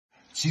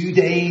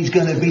Today's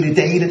gonna be the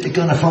day that they're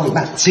gonna throw it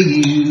back to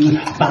you.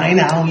 By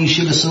now you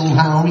should have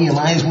somehow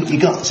realised what you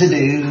got to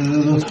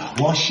do.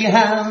 Wash your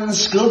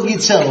hands, scrub your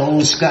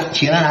toes,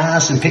 scratch your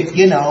ass and pick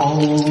your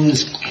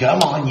nose.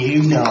 Come on,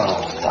 you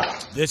know.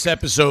 This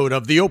episode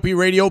of the Opie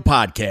Radio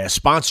Podcast,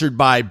 sponsored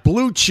by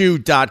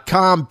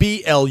BlueChew.com,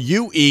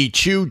 B-L-U-E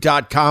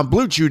Chew.com,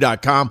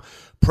 BlueChew.com,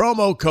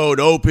 promo code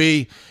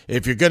Opie.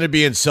 If you're going to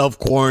be in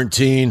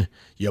self-quarantine,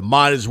 you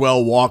might as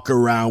well walk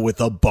around with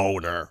a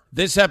boner.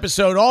 This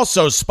episode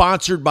also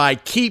sponsored by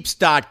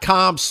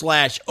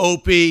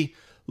Keeps.com/Opie.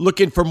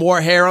 Looking for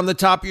more hair on the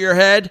top of your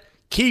head?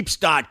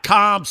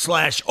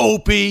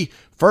 Keeps.com/Opie.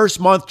 First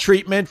month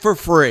treatment for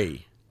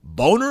free.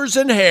 Boners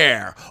and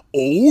hair.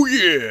 Oh,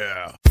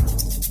 yeah.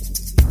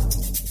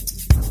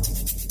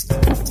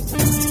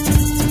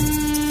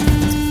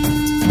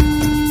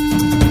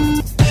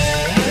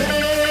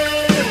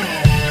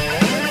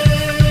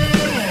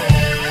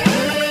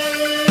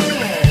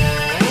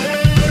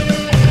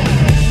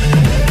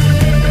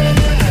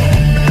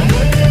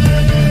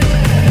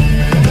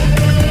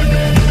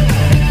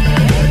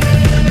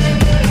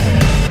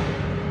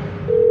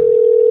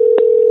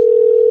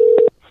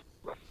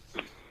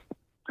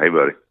 Hey,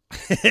 buddy.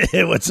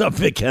 Hey, what's up,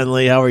 Vic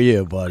Henley? How are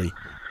you, buddy?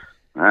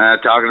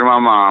 Talking to my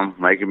mom,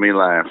 making me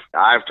laugh.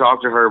 I've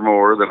talked to her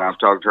more than I've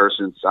talked to her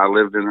since I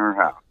lived in her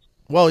house.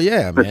 Well,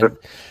 yeah, man.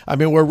 I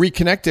mean, we're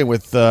reconnecting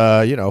with,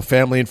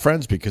 family and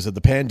friends because of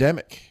the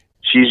pandemic.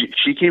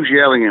 She keeps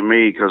yelling at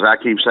me because I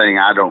keep saying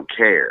I don't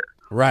care.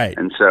 Right.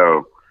 And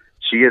so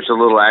she gets a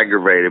little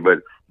aggravated,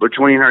 but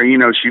between her,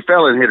 she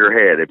fell and hit her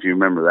head, if you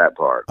remember that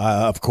part.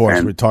 Of course,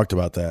 and we talked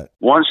about that.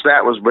 Once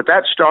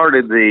that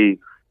started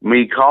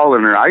me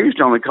calling her. I used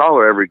to only call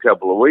her every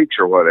couple of weeks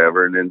or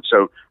whatever. And then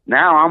so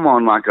now I'm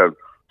on like a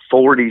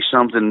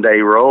 40-something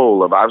day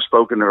roll of I've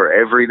spoken to her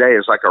every day.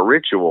 It's like a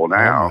ritual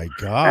now. Oh, my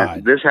God.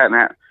 And this hadn't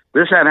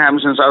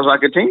happened since I was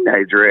like a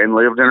teenager and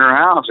lived in her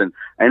house. And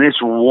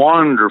it's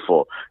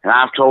wonderful. And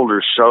I've told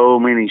her so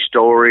many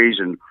stories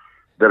and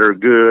that are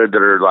good,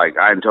 that are like,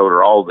 I hadn't told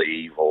her all the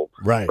evil.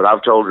 Right. But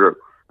I've told her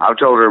a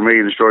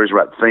million stories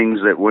about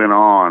things that went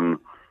on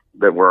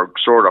that were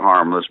sort of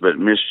harmless but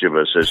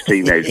mischievous as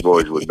teenage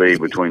boys would be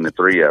between the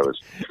three of us.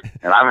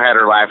 And I've had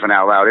her laughing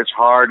out loud. It's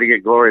hard to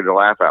get Gloria to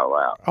laugh out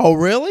loud. Oh,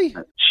 really?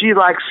 She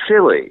likes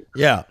silly.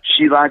 Yeah.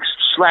 She likes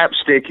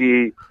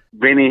slapsticky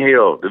Benny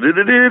Hill.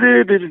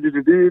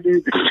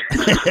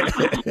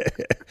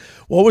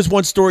 What was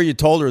one story you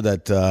told her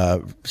that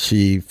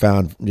she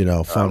found,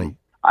 funny?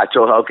 I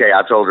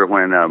told her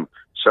when,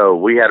 so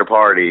we had a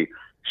party.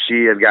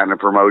 She had gotten a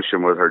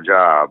promotion with her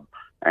job.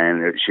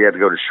 And she had to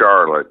go to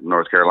Charlotte,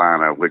 North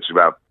Carolina, which is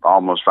about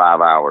almost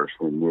 5 hours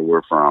from where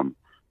we're from.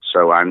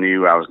 So I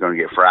knew I was going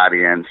to get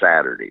Friday and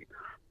Saturday.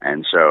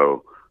 And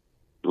so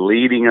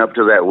leading up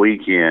to that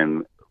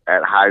weekend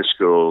at high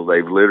school,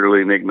 they've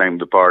literally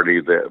nicknamed the party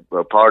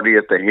a party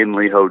at the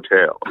Henley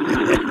Hotel.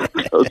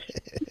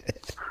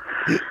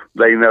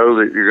 They know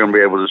that you're going to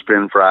be able to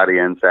spend Friday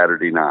and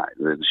Saturday night.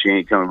 That she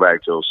ain't coming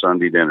back till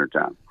Sunday dinner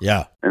time.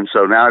 Yeah. And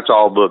so now it's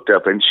all booked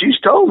up. And she's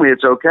told me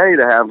it's okay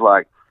to have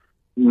I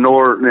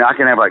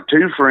can have like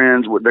two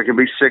friends. There can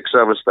be 6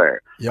 of us there.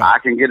 Yeah. I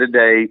can get a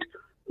date.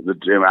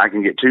 I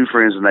can get 2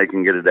 friends and they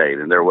can get a date.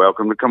 And they're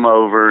welcome to come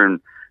over and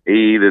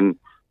eat and,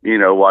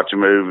 watch a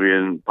movie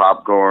and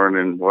popcorn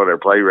and whatever,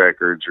 play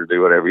records or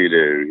do whatever you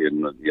do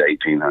in the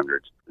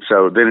 1800s.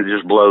 So then it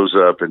just blows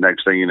up. And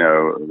next thing you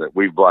know, that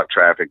we've blocked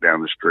traffic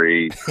down the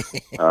street.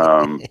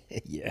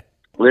 Yeah.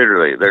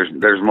 Literally,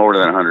 there's more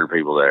than 100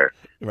 people there.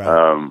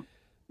 Right.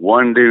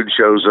 One dude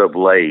shows up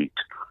late.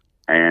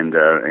 And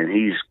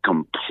he's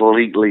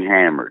completely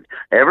hammered.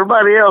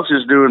 Everybody else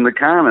is doing the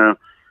kind of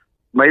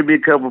maybe a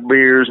couple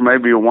beers,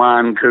 maybe a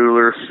wine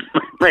cooler,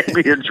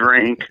 maybe a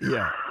drink.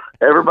 Yeah.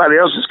 Everybody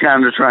else is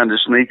kind of trying to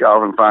sneak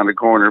off and find a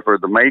corner for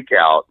the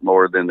makeout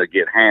more than to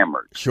get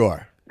hammered.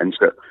 Sure. And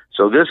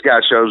so this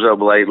guy shows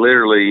up late,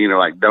 literally,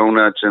 like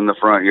donuts in the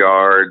front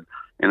yard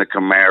in a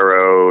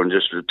Camaro and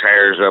just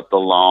tears up the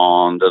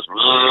lawn, does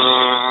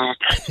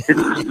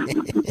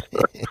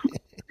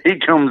he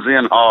comes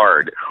in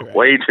hard, right.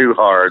 Way too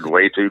hard,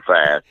 way too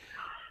fast.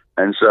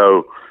 And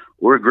so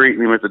we're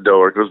greeting him at the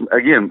door because,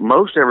 again,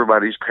 most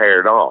everybody's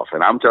paired off.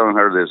 And I'm telling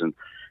her this, and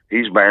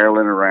he's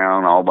barreling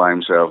around all by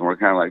himself. And we're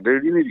kind of like,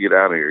 dude, you need to get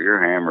out of here. You're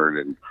hammered.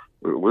 And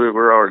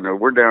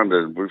we're down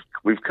to,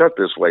 we've cut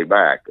this way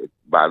back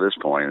by this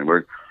point. And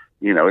we're,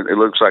 it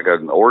looks like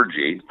an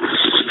orgy.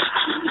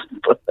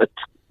 But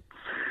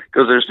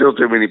because there's still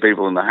too many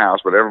people in the house,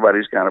 but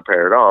everybody's kind of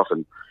paired off.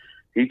 And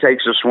he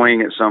takes a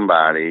swing at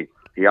somebody.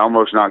 He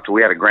almost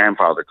we had a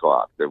grandfather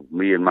clock that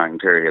me and Mike and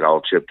Terry had all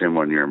chipped in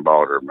one year and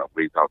bought her.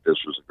 We thought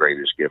this was the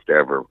greatest gift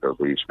ever because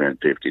we spent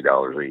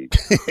 $50 each.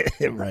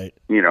 Right.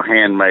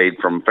 Handmade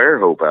from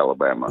Fairhope,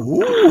 Alabama.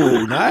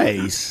 Ooh,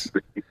 nice.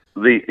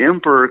 The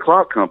Emperor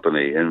Clock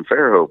Company in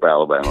Fairhope,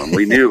 Alabama.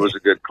 We knew it was a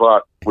good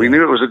clock. We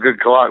knew it was a good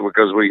clock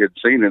because we had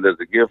seen it as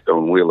a gift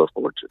on Wheel of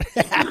Fortune.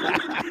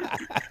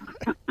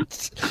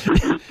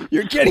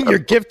 You're getting your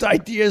gift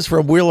ideas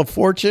from Wheel of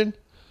Fortune?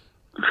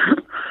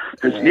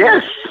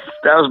 Yes.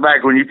 That was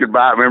back when you could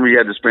buy. Remember, you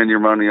had to spend your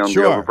money on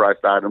the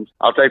overpriced items.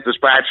 I'll take the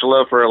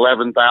spatula for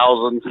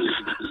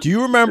 $11,000. Do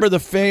you remember the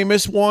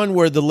famous one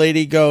where the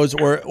lady goes,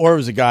 or it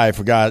was a guy, I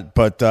forgot,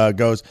 but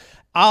goes,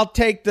 "I'll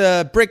take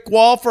the brick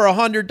wall for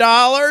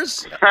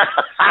 $100."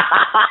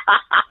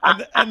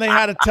 and they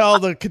had to tell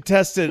the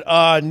contestant,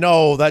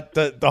 no, that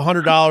the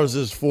 $100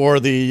 is for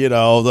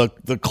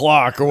the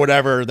clock or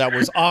whatever that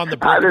was on the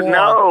brick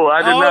wall.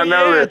 I did not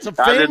know this. It's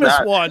a famous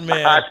one,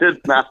 man. I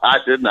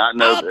did not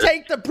know. I'll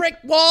take the brick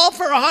wall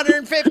for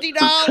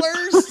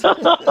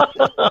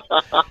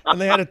 $150.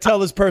 And they had to tell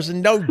this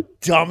person, "No,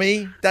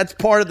 dummy, that's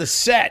part of the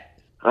set."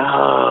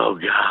 Oh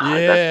God,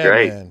 that's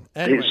great. Man.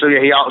 Anyway. So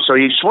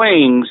he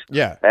swings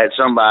at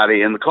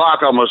somebody, and the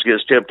clock almost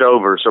gets tipped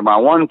over. So my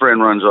one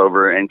friend runs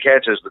over and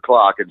catches the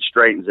clock and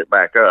straightens it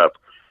back up,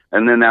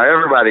 and then now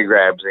everybody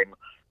grabs him,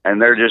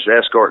 and they're just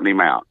escorting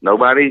him out.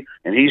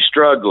 And he's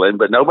struggling,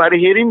 but nobody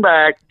hit him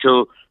back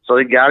so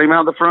they got him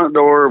out the front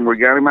door, and we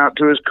got him out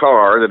to his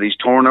car that he's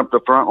torn up the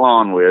front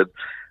lawn with,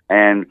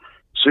 and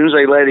as soon as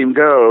they let him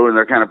go and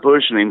they're kind of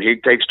pushing him, he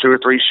takes 2 or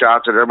 3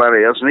 shots at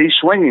everybody else, and he's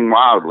swinging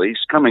wildly.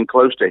 He's coming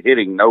close to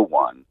hitting no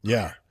one.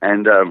 Yeah.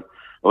 And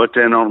but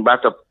then on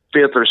about the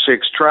 5th or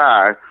 6th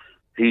try,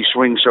 he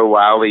swings so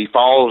wildly, he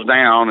falls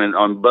down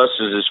and busts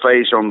his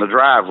face on the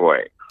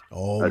driveway.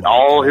 Oh,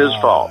 all his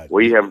fault.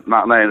 We have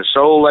not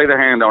laid a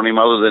hand on him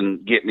other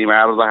than getting him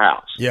out of the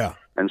house. Yeah.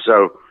 And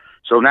so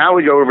now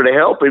we go over to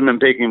help him and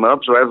pick him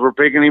up. So as we're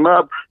picking him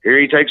up, here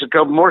he takes a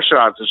couple more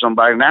shots at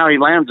somebody. Now he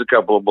lands a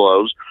couple of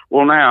blows.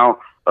 Well, now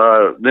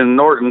then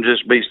Norton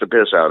just beats the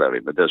piss out of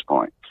him at this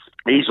point.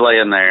 He's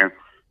laying there,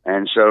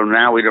 and so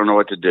now we don't know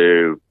what to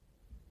do.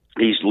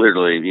 He's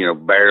literally,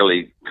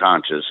 barely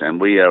conscious, and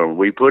we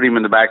put him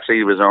in the back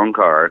seat of his own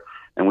car,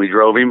 and we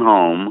drove him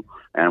home.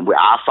 And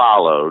I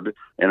followed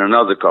in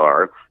another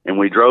car, and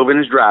we drove in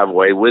his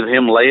driveway with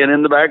him laying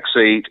in the back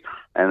seat.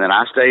 And then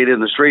I stayed in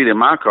the street in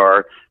my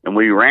car, and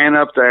we ran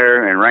up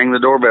there and rang the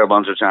doorbell a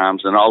bunch of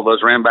times. And all of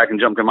us ran back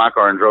and jumped in my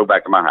car and drove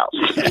back to my house.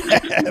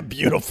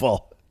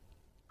 Beautiful.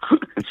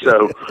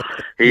 So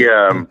he,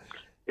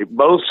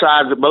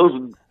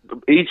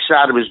 each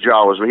side of his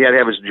jaw he had to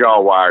have his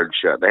jaw wired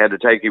shut. They had to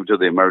take him to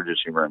the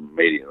emergency room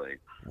immediately.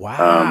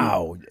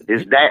 Wow.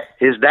 His dad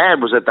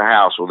was at the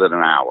house within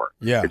an hour.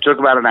 Yeah. It took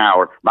about an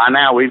hour. By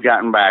now we've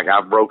gotten back.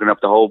 I've broken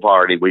up the whole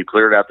party. We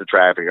cleared out the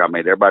traffic. I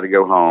made everybody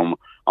go home.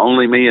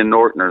 Only me and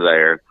Norton are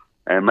there,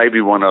 and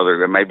maybe one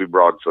other, maybe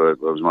Broadfoot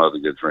was my other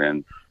good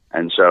friend.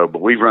 And so, but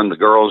we've run the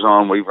girls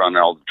home. We've run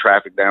all the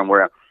traffic down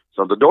where.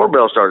 So the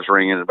doorbell starts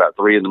ringing at about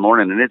 3 a.m,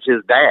 and it's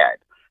his dad.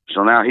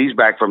 So now he's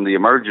back from the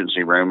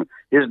emergency room.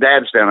 His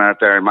dad's standing out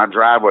there in my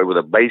driveway with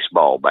a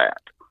baseball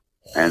bat.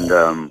 And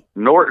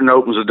Norton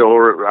opens the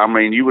door. I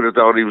mean, you would have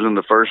thought he was in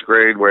the 1st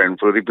grade wearing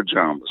footy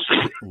pajamas.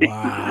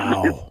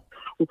 Wow.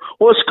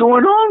 What's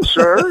going on,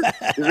 sir?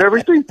 Is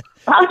everything...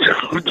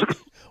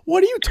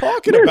 What are you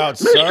talking about,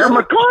 Mr. sir?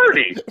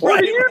 McCarty,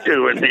 what are you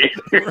doing here?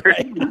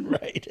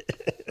 Right.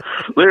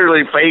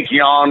 Literally fake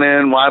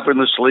yawning, wiping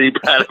the sleep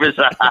out of his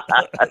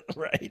eyes.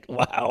 Right,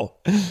 wow.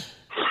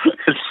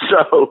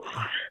 So,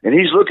 and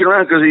he's looking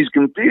around because he's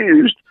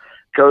confused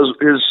because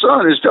his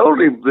son has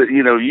told him that,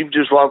 you've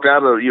just walked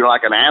out of,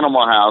 like an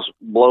Animal House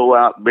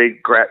blowout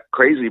big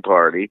crazy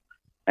party,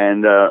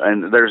 and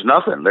there's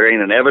nothing. There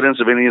ain't an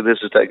evidence of any of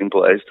this has taken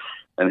place.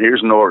 And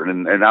here's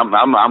Norton, and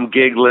I'm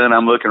giggling.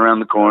 I'm looking around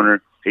the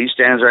corner. He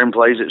stands there and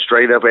plays it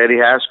straight up Eddie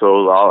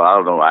Haskell. I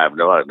don't know. I have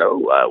no idea.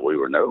 We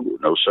were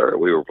no, sir.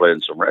 We were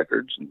playing some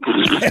records.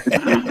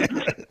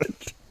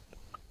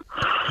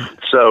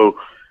 So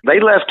they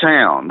left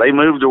town. They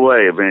moved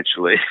away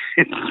eventually.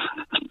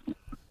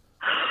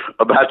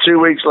 About 2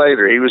 weeks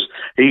later,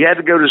 he had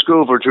to go to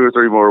school for 2 or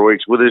 3 more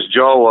weeks with his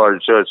jaw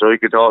wired shut, so he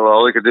could talk.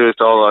 All he could do is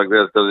talk like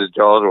this because his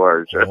jaw was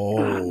wired shut.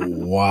 Oh,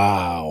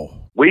 wow.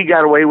 We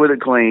got away with it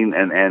clean,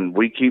 and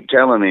we keep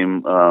telling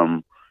him,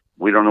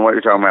 we don't know what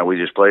you're talking about. We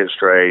just play it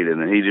straight.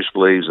 And then he just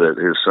believes that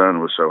his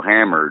son was so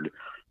hammered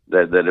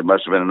that it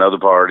must have been another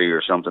party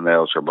or something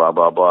else or blah,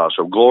 blah, blah.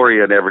 So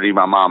Gloria never knew.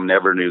 My mom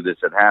never knew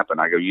this had happened.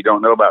 I go, you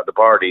don't know about the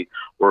party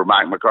where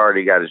Mike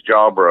McCarty got his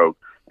jaw broke.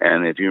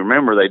 And if you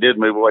remember, they did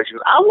move away. She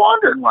goes, I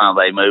wondered why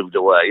they moved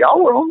away.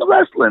 Y'all were on the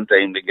wrestling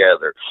team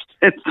together.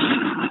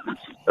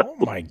 Oh,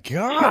 my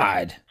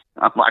God.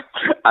 I'm like,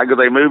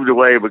 they moved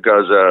away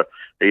because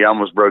he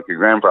almost broke your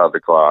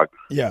grandfather's clock.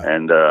 Yeah.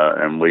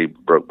 And we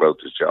broke both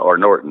his jaws. Or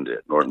Norton did.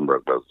 Norton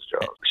broke both his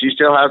jaws. She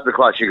still has the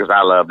clock. She goes,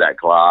 I love that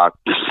clock.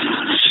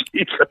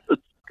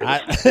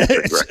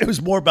 It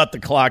was more about the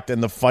clock than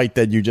the fight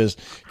that you just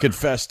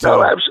confessed to.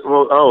 No,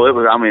 absolutely. It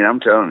was. I mean, I'm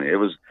telling you, it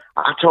was.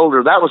 I told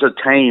her that was a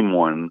tame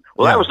one.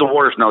 Well, that was the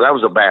worst. No, that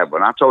was a bad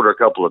one. I told her a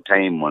couple of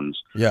tame ones.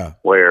 Yeah.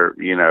 Where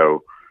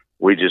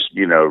we just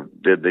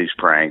did these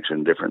pranks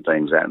and different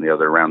things that and the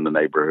other around the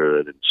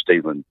neighborhood and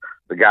stealing.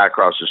 The guy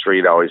across the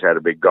street always had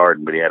a big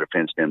garden, but he had a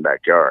fenced-in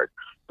backyard.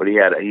 But he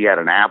had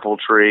an apple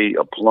tree,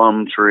 a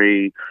plum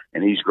tree,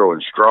 and he's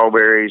growing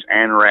strawberries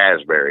and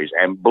raspberries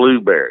and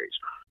blueberries.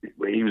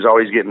 he was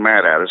always getting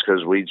mad at us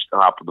because we'd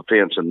hop the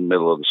fence in the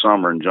middle of the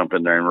summer and jump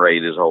in there and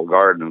raid his whole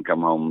garden and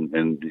come home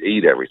and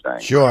eat everything.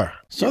 Sure.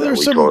 So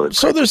there's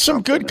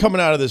some good coming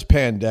out of this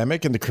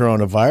pandemic and the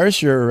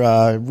coronavirus. You're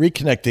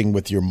reconnecting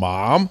with your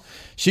mom.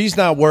 She's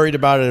not worried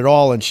about it at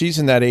all, and she's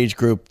in that age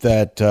group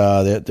that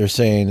they're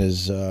saying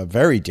is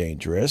very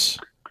dangerous.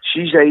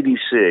 She's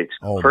 86.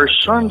 Her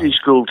Sunday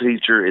school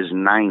teacher is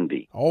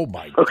 90. Oh,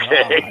 my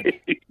God.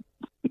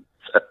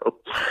 So,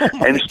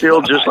 and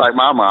still, just like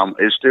my mom,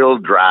 is still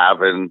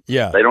driving.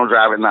 Yeah. They don't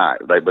drive at night.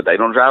 They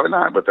don't drive at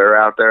night, but they're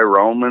out there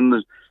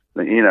roaming.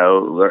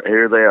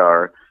 Here they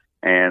are.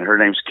 And her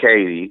name's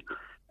Katie.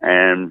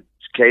 And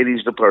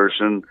Katie's the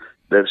person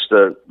that's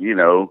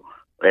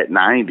at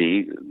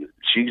 90,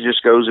 she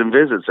just goes and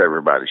visits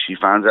everybody. She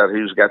finds out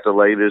who's got the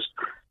latest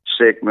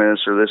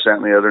sickness or this, that,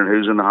 and the other, and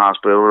who's in the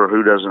hospital or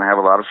who doesn't have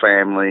a lot of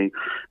family.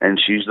 And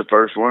she's the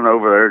first one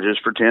over there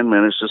just for 10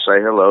 minutes to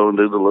say hello and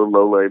do the little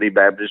old lady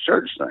Baptist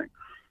church thing.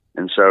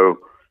 And so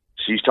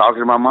she's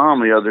talking to my mom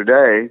the other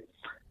day,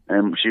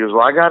 and she goes,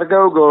 well, I got to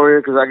go,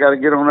 Gloria, because I got to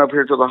get on up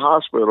here to the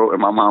hospital.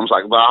 And my mom's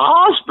like, the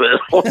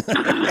hospital?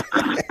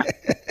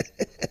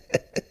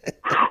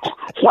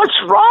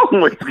 What's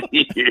wrong with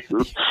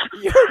you?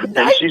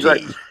 And she's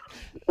like,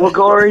 well,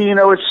 Gloria,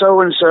 it's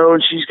so-and-so,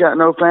 and she's got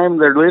no family.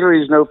 There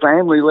literally is no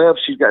family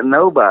left. She's got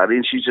nobody.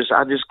 And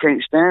I just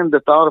can't stand the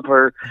thought of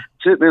her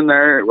sitting in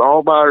there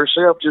all by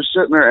herself, just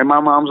sitting there. And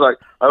my mom's like,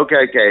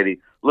 okay, Katie,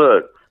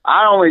 look,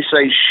 I only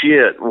say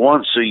shit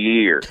once a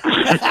year.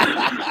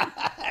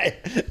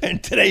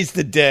 And today's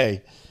the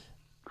day.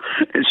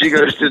 And she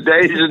goes,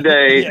 today's the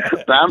day. Yeah.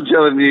 I'm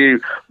telling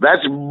you,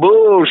 that's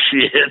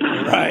bullshit.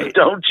 Right.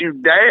 Don't you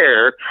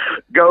dare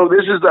go.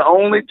 This is the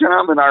only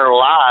time in our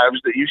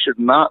lives that you should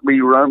not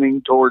be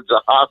running towards a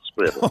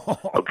hospital.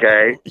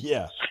 Okay?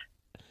 Yeah.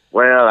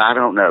 Well, I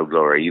don't know,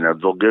 Gloria.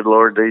 The good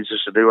Lord needs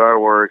us to do our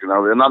work and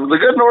all that. And the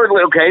good Lord,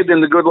 okay, then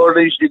the good Lord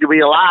needs you to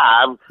be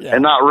alive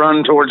and not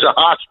run towards a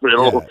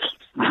hospital.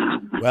 Yeah.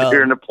 Well,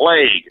 during the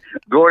plague.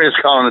 Gloria's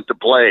calling it the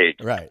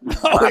plague. Right.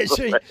 Oh, is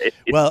she?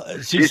 Well,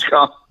 she's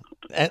calling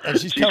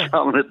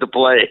it the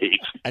plague.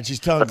 And she's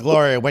telling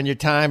Gloria, when your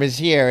time is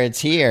here, it's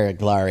here,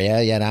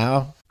 Gloria,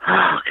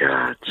 Oh,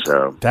 God.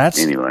 So,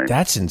 anyway.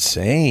 That's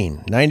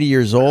insane. 90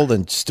 years old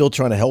and still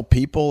trying to help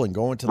people and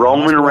going to the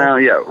roaming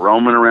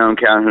around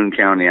Calhoun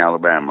County,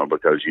 Alabama,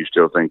 because you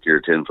still think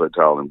you're 10 foot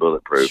tall and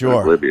bulletproof and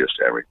oblivious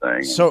to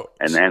everything. So,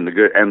 and the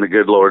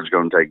good Lord's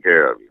going to take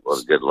care of you. Well,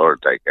 the good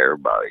Lord take care of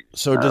everybody.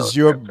 So does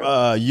you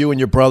and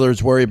your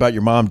brothers worry about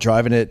your mom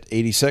driving at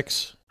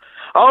 86?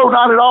 Oh,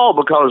 not at all,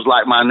 because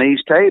like my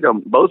niece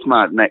Tatum, both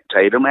my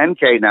Tatum and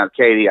Katie. Now,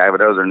 Katie, I have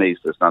another niece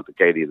that's not the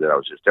Katie that I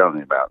was just telling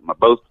you about.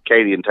 Both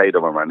Katie and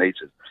Tatum are my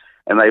nieces.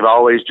 And they've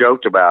always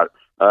joked about,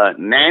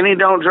 Nanny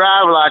don't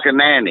drive like a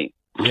nanny.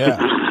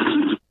 Yeah.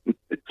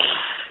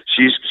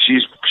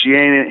 She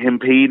ain't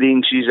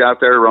impeding. She's out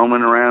there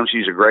roaming around.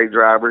 She's a great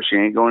driver. She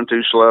ain't going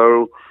too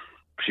slow.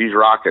 She's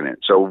rocking it.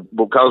 So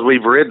because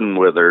we've ridden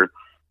with her,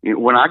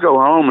 when I go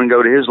home and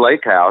go to his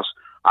lake house,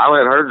 I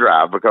let her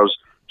drive because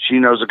she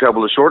knows a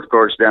couple of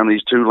shortcuts down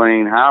these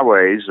 2-lane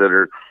highways that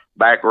are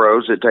back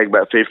roads that take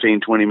about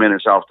 15, 20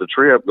 minutes off the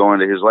trip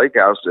going to his lake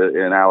house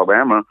in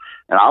Alabama.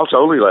 And I'll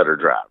totally let her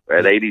drive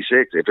at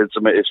 86. If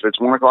it's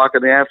 1 o'clock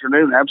in the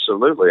afternoon,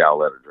 absolutely I'll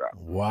let her drive.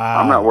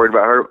 Wow. I'm not worried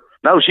about her.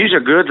 No, she's a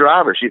good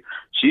driver.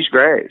 She's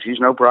great. She's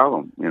no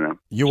problem,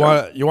 You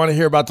want to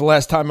hear about the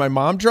last time my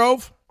mom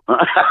drove?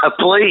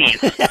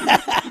 Please.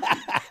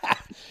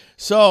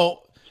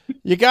 So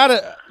you got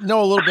to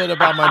know a little bit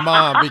about my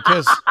mom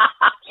because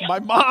my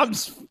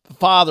mom's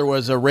father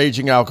was a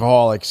raging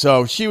alcoholic.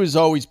 So she was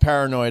always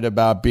paranoid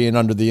about being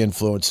under the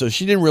influence. So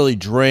she didn't really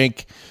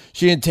drink.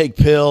 She didn't take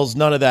pills,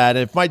 none of that.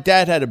 And if my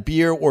dad had a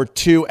beer or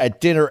two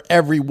at dinner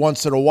every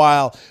once in a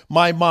while,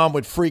 my mom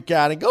would freak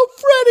out and go,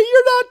 Freddie,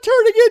 you're not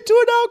turning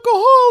into an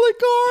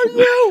alcoholic, are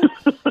you?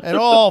 And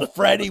all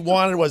Freddie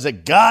wanted was a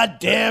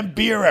goddamn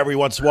beer every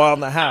once in a while in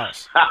the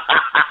house.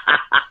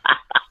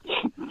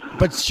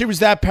 But she was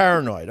that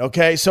paranoid,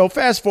 okay? So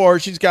fast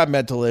forward, she's got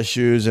mental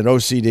issues and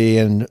OCD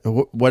and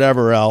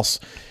whatever else.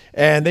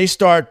 And they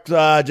start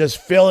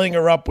just filling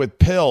her up with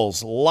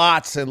pills,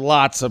 lots and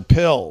lots of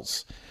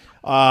pills.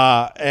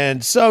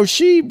 And so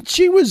she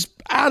was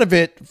out of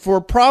it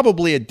for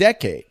probably a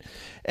decade.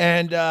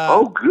 And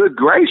oh, good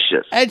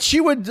gracious! And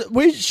she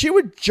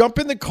would jump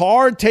in the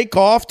car and take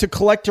off to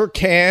collect her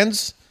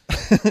cans.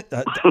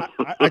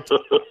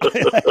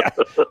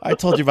 I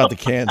told you about the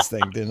cans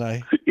thing, didn't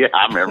I? Yeah,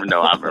 I remember.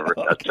 No, I remember.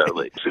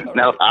 Totally.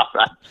 No,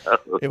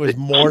 totally. It was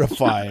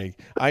mortifying.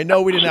 I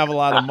know we didn't have a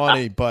lot of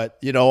money, but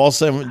all of a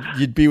sudden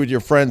you'd be with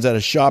your friends at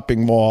a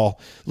shopping mall,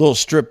 little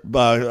strip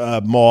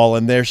mall,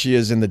 and there she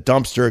is in the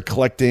dumpster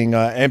collecting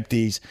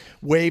empties,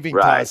 waving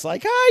to us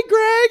like, "Hi,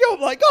 Greg."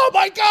 I'm like, "Oh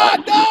my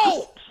God,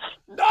 no!"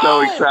 No!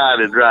 So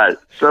excited, right?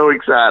 So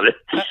excited.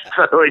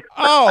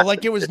 Oh,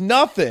 like it was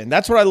nothing.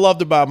 That's what I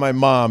loved about my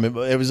mom.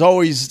 It was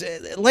always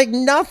like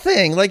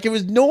nothing. Like it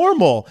was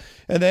normal.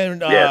 And then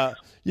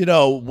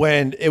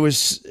when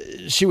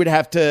she would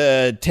have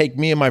to take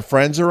me and my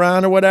friends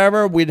around or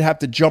whatever, we'd have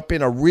to jump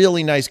in a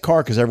really nice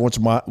car because every once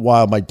in a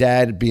while my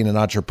dad, being an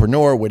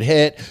entrepreneur, would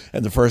hit,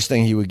 and the first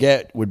thing he would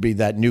get would be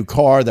that new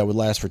car that would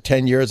last for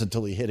 10 years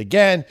until he hit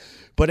again.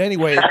 But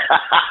anyway,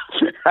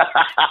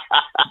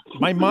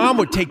 my mom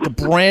would take the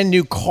brand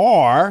new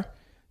car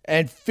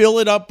and fill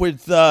it up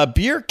with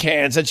beer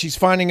cans that she's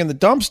finding in the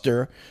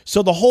dumpster.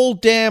 So the whole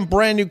damn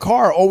brand new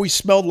car always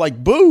smelled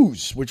like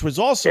booze, which was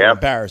also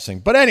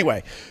embarrassing. But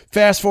anyway,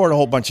 fast forward a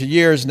whole bunch of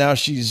years. Now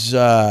she's,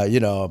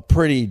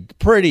 pretty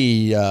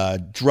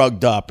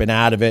drugged up and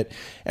out of it.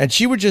 And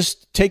she would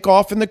just take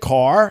off in the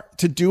car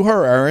to do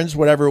her errands,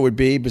 whatever it would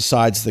be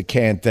besides the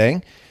can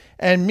thing.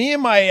 And me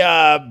and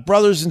my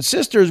brothers and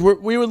sisters,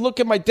 we would look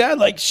at my dad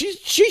like, she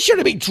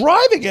shouldn't be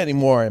driving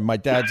anymore. And my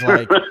dad's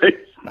like...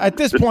 At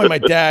this point, my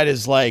dad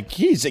is like,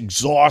 he's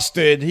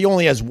exhausted. He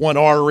only has one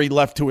artery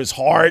left to his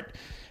heart.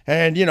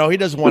 And, he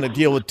doesn't want to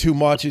deal with too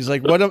much. He's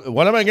like, what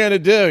am I going to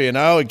do?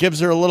 It gives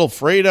her a little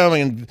freedom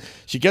and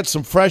she gets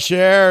some fresh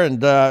air. And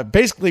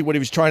basically what he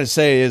was trying to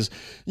say is,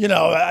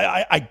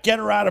 I get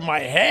her out of my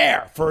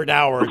hair for an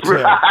hour or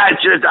two. I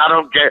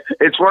don't care.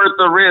 It's worth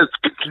the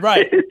risk.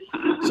 Right.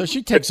 So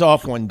she takes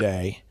off one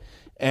day.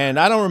 And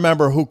I don't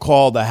remember who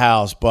called the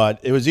house,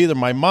 but it was either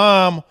my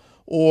mom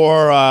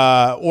or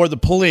the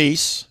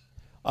police.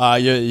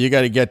 You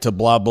got to get to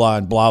blah, blah,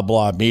 and blah,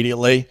 blah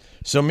immediately.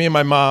 So me and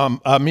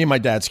my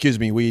dad,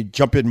 we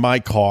jump in my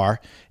car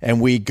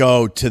and we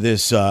go to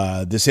this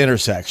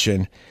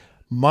intersection.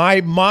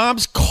 My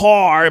mom's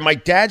car and my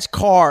dad's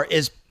car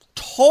is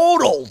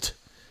totaled.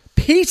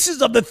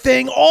 Pieces of the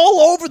thing all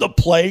over the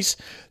place.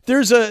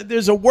 There's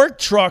a work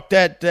truck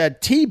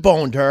that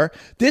T-boned her.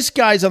 This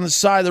guy's on the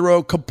side of the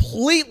road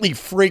completely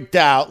freaked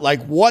out,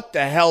 like what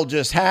the hell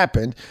just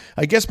happened?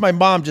 I guess my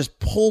mom just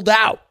pulled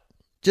out.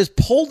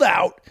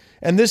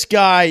 And this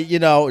guy,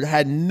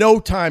 had no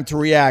time to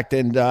react.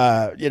 And,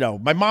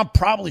 my mom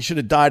probably should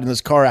have died in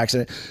this car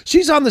accident.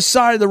 She's on the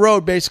side of the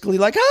road basically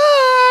like,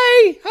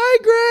 hi,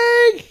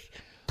 Greg.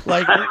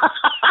 Like,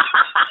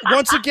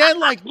 once again,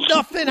 like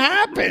nothing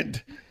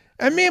happened.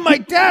 And me and my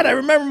dad, I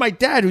remember my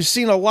dad, who's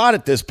seen a lot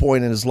at this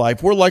point in his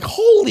life, we're like,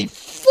 holy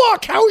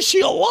fuck, how is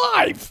she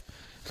alive?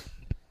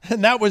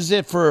 And that was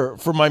it for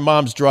my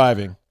mom's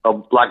driving.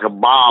 Like a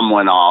bomb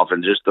went off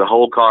and just the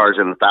whole car's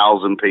in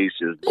 1,000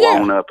 pieces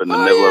blown up in the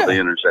middle of the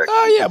intersection.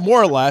 Oh, yeah,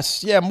 more or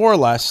less. Yeah, more or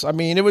less. I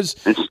mean, it was...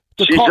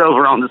 She's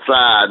over on the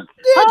side.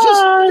 Yeah,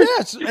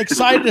 just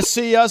excited to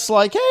see us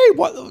like, hey,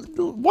 why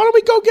don't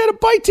we go get a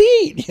bite to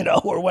eat,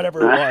 or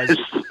whatever it was.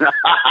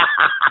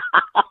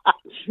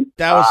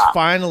 That was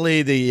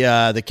finally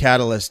the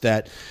catalyst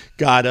that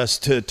got us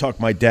to talk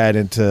my dad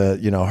into,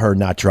 her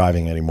not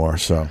driving anymore.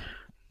 So,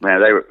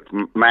 man,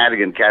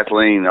 Madigan,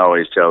 Kathleen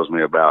always tells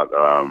me about,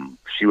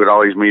 she would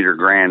always meet her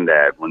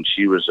granddad when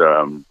she was,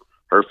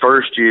 her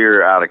first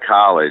year out of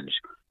college.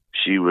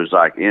 She was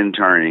like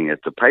interning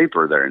at the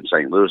paper there in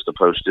St. Louis, the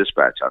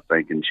Post-Dispatch, I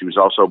think. And she was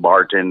also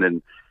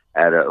bartending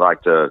at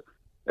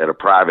a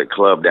private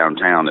club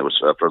downtown that was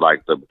for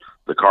like the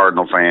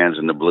Cardinal fans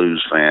and the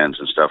Blues fans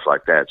and stuff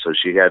like that. So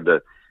she had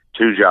the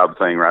 2-job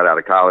thing right out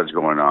of college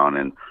going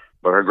on.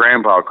 But her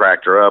grandpa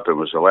cracked her up. It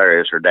was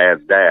hilarious. Her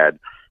dad's dad.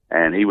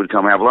 And he would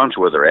come have lunch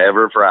with her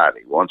every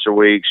Friday. Once a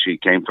week, she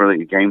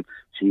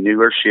knew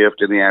her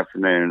shift in the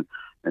afternoon.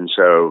 And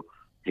so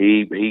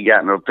he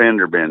got an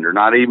offender bender,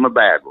 not even a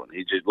bad one.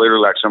 He just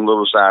literally like some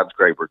little side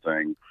scraper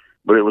thing.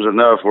 But it was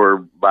enough where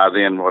by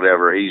then,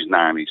 whatever, he's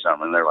 90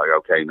 something. And they're like,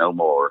 okay, no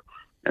more.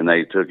 And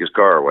they took his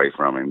car away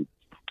from him.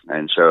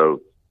 And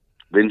so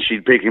then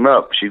she'd pick him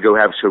up. They'd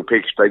let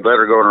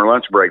her go on her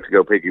lunch break to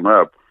go pick him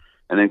up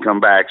and then come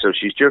back. So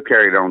she still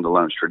carried on the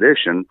lunch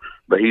tradition,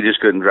 but he just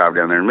couldn't drive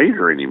down there and meet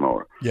her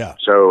anymore. Yeah.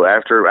 So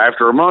after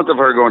a month of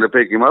her going to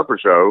pick him up or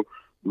so,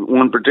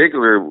 one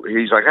particular,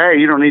 he's like, hey,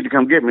 you don't need to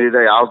come get me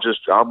today.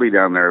 I'll be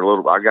down there a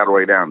little bit. I got a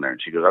way down there.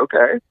 And she goes,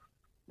 okay.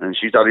 And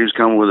she thought he was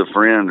coming with a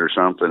friend or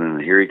something.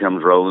 And here he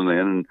comes rolling in.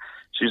 And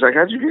she's like,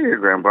 how'd you get here,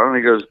 Grandpa? And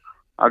he goes,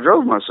 I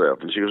drove myself.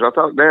 And she goes, I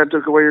thought Dad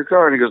took away your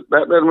car. And he goes,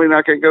 that doesn't mean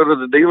I can't go to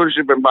the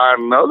dealership and buy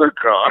another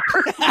car.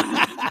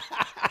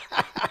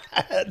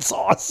 That's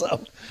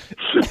awesome.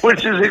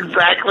 Which is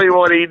exactly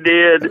what he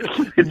did.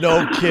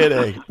 No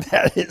kidding.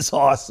 That is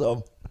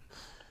awesome.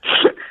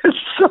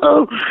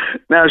 So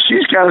now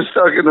she's kind of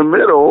stuck in the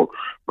middle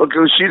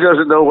because she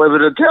doesn't know whether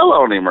to tell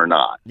on him or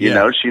not. You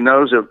know, she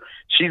knows if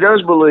she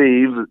does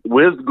believe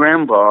with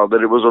Grandpa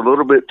that it was a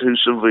little bit too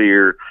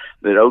severe,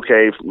 that,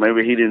 okay,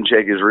 maybe he didn't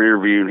check his rear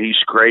view and he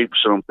scraped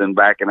something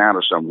backing out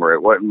of somewhere.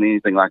 It wasn't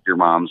anything like your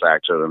mom's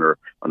accident or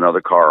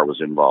another car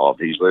was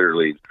involved. He's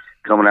literally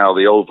coming out of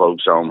the old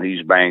folks' home.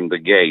 He's banged the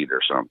gate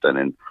or something.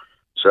 And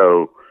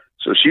so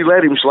she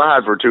let him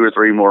slide for 2 or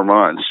 3 more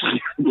months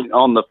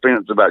on the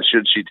fence about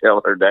should she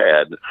tell her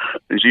dad.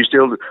 And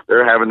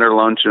they're having their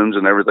luncheons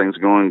and everything's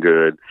going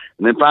good.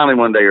 And then finally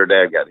one day her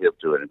dad got hip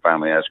to it and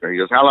finally asked her, he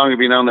goes, how long have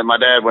you known that my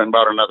dad went and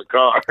bought another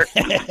car?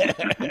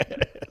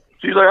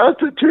 She's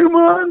like, 2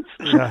 months.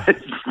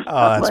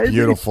 Oh, that's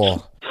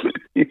beautiful.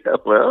 Yeah,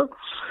 well,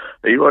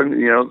 He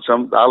wasn't,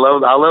 I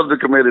love the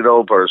committed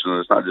old person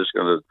that's not just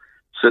going to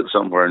sit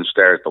somewhere and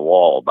stare at the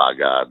wall. By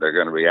God, they're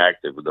going to be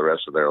active for the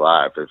rest of their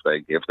life if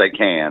they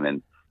can.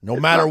 And no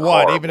matter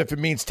what, even if it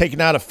means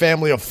taking out a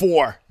family of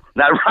 4.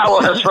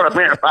 That's what I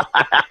meant.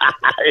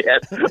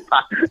 Yes.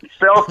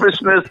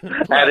 Selfishness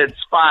at its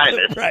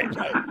finest. Right.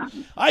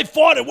 I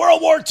fought in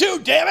World War II,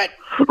 damn it.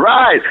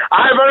 Right.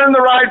 I've earned the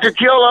right to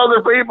kill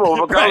other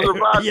people because of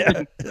my...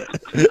 Yeah.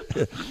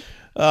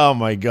 Oh,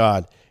 my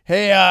God.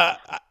 Hey,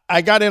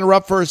 I got to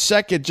interrupt for a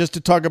second just to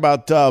talk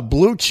about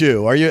Blue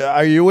Chew. Are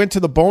you into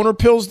the boner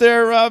pills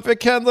there,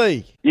 Vic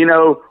Henley?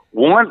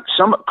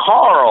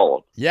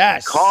 Carl.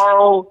 Yes.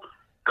 Carl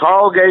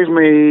gave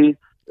me...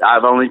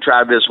 I've only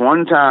tried this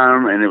one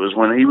time, and it was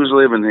when he was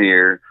living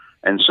here,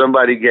 and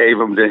somebody gave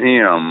them to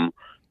him,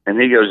 and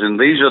he goes, and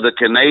these are the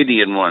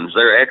Canadian ones.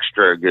 They're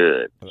extra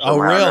good. Oh,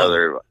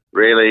 really?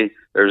 Really?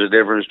 There's a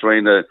difference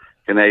between the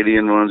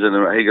Canadian ones and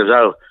he goes,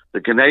 oh,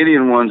 the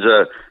Canadian ones,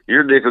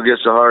 your dick will get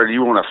so hard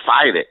you want to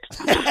fight it.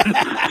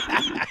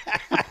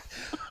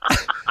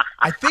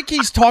 I think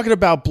he's talking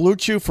about Blue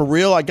Chew for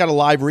real. I got a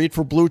live read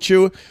for Blue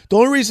Chew. The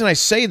only reason I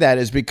say that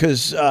is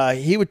because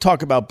he would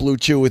talk about Blue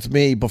Chew with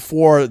me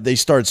before they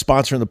started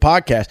sponsoring the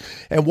podcast.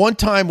 And one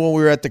time when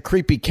we were at the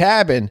Creepy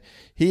Cabin,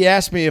 he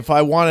asked me if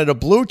I wanted a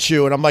Blue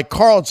Chew. And I'm like,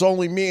 Carl, it's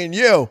only me and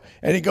you.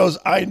 And he goes,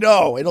 I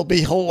know. It'll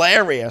be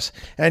hilarious.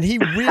 And he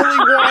really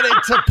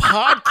wanted to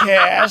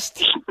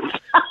podcast.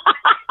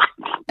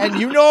 And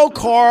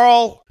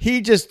Carl,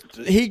 he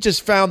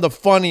just found the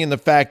funny in the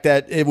fact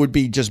that it would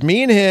be just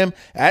me and him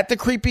at the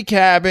Creepy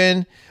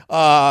Cabin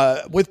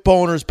with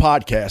boners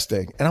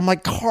podcasting. And I'm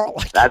like,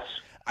 Carl, that's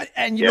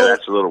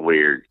a little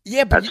weird.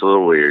 Yeah, but that's a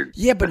little weird.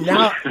 Yeah, but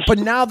now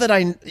that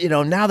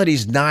now that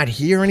he's not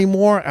here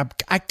anymore,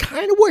 I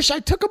kind of wish I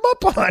took him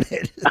up on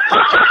it.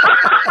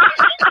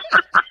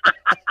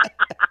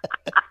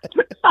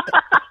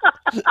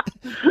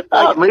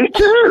 Me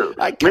too.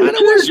 I kind of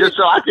wish just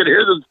so I could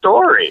hear the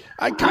story.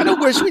 I kind of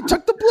wish we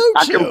took the Blue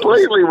Chew. I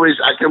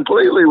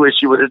completely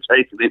wish you would have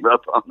taken him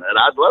up on that.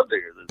 I'd love to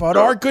hear this. But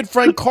story. Our good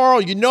friend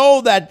Carl,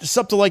 that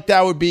something like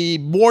that would be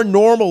more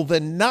normal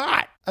than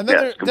not. And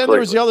then, then there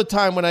was the other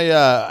time when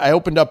I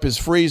opened up his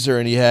freezer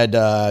and he had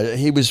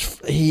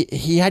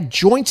he had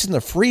joints in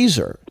the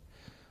freezer,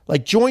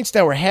 like joints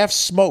that were half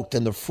smoked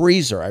in the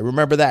freezer. I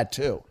remember that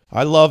too.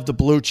 I love the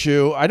Blue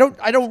Chew. I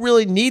don't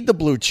really need the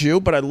Blue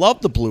Chew, but I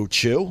love the Blue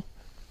Chew.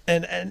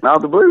 And no,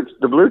 the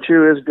Blue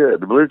Chew is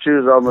good. The Blue Chew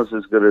is almost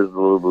as good as the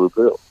little blue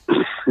pill.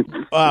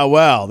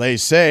 Well, they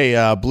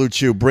say Blue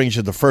Chew brings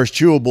you the first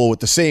chewable with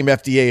the same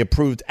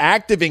FDA-approved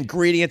active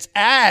ingredients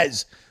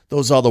as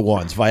those other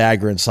ones,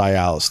 Viagra and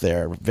Cialis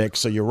there, Vic.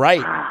 So you're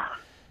right.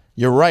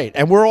 You're right.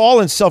 And we're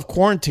all in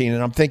self-quarantine,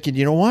 and I'm thinking,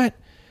 you know what?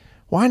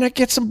 Why not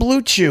get some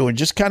Blue Chew and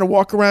just kind of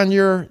walk around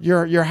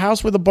your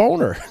house with a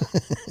boner?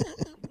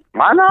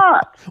 Why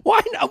not?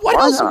 Why not? What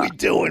else are we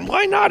doing?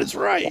 Why not is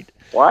right.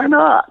 Why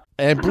not?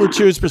 And Blue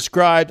Chew is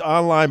prescribed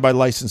online by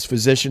licensed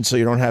physicians, so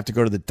you don't have to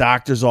go to the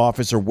doctor's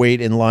office or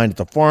wait in line at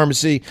the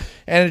pharmacy.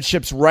 And it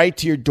ships right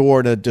to your door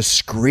in a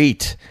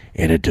discreet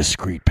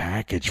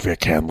package,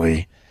 Vic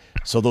Henley.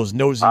 So those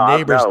nosy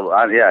neighbors.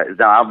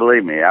 No,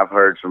 believe me. I've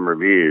heard some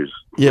reviews.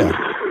 Yeah.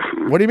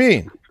 What do you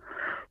mean?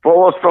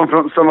 Well,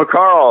 from some of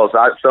Carl's,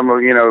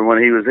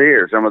 when he was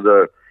here, some of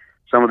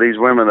these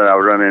women that I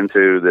would run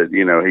into that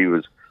he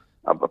was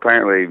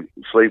apparently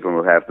sleeping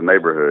with half the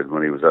neighborhood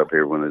when he was up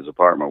here when his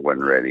apartment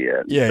wasn't ready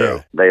yet.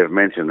 Yeah. They have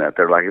mentioned that.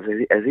 They're like,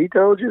 has he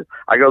told you?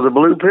 I go, the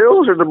blue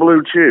pills or the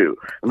Blue Chew?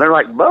 And they're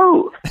like,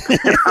 both.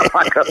 I'm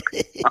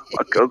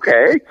like,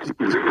 okay,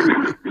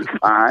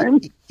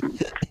 fine.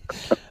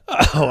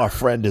 Oh, our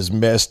friend is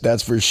missed,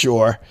 that's for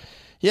sure.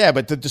 Yeah,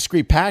 but the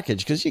discreet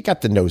package, because you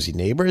got the nosy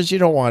neighbors. You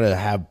don't want to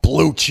have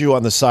Blue Chew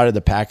on the side of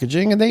the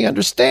packaging, and they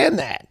understand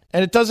that.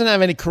 And it doesn't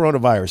have any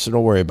coronavirus, so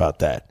don't worry about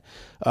that.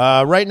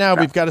 Right now,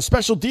 we've got a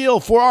special deal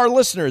for our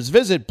listeners.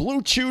 Visit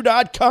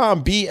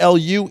BlueChew.com,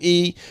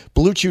 BLUE,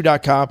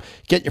 BlueChew.com.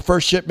 Get your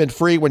first shipment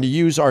free when you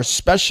use our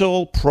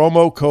special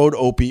promo code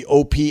OPIE,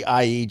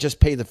 OPIE. Just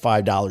pay the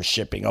 $5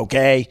 shipping,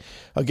 okay?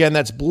 Again,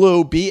 that's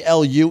Blue,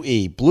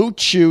 BLUE,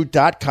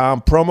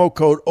 BlueChew.com, promo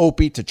code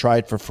OPIE to try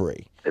it for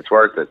free. It's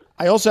worth it.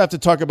 I also have to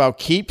talk about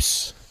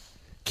Keeps.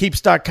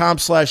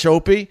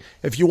 Keeps.com/Opie.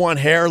 If you want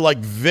hair like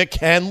Vic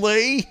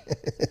Henley.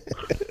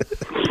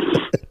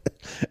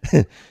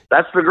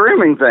 That's the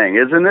grooming thing,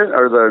 isn't it?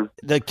 Or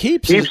the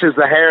Keeps is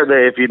the hair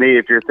that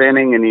if you're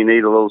thinning and you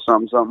need a little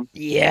something.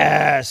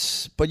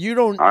 Yes, but you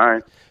don't. All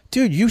right,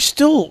 dude. You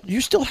still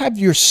have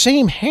your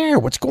same hair.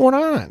 What's going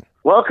on?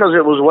 Well, because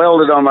it was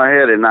welded on my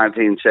head in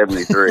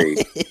 1973.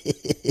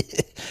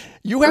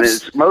 You have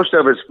most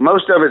of it's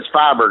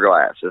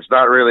fiberglass. It's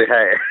not really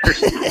hair.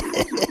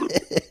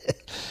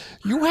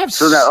 You have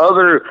so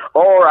that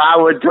or I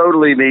would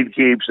totally need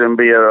Keeps and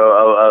be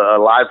a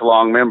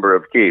lifelong member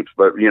of Keeps.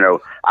 But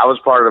I was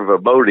part of a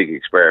boating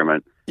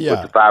experiment with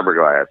the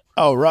fiberglass.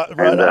 Oh, right,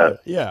 and,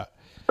 yeah.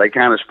 They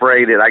kind of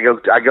sprayed it. I go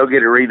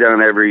get it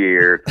redone every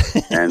year,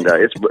 and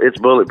it's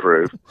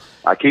bulletproof.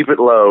 I keep it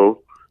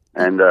low,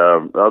 And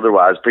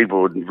otherwise,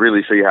 people would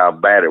really see how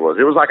bad it was.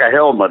 It was like a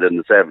helmet in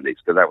the 70s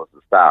because that was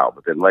the style.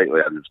 But then lately,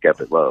 I just kept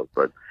it low.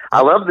 But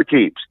I love the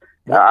keeps.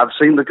 I've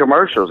seen the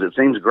commercials. It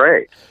seems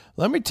great.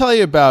 Let me tell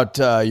you about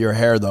your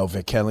hair, though,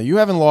 Vic Henley. You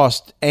haven't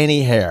lost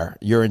any hair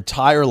your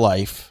entire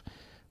life.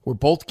 We're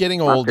both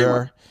getting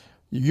older.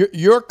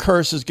 Your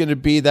curse is going to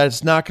be that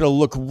it's not going to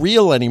look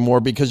real anymore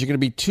because you're going to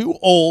be too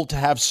old to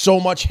have so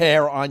much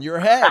hair on your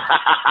head.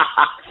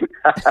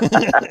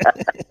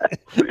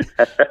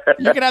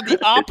 You're going to have the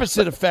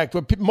opposite effect.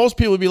 Where most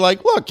people would be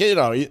like, look,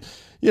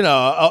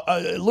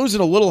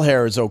 losing a little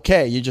hair is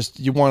okay.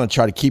 You want to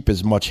try to keep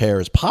as much hair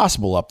as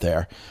possible up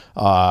there.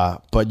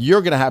 But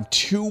you're going to have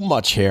too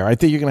much hair. I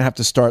think you're going to have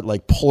to start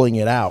like pulling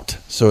it out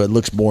so it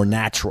looks more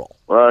natural.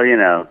 Well,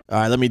 All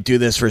right, let me do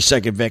this for a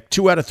second, Vic.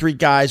 2 out of 3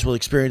 guys will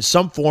experience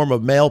some form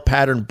of male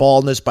pattern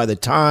baldness by the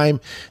time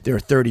they're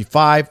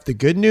 35. The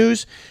good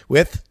news,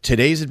 with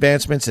today's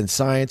advancements in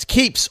science,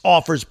 Keeps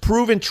offers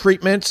proven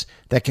treatments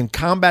that can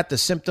combat the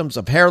symptoms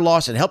of hair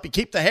loss and help you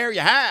keep the hair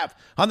you have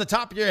on the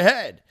top of your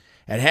head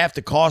at half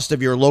the cost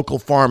of your local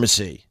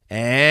pharmacy.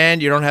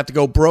 And you don't have to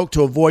go broke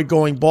to avoid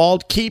going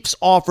bald. Keeps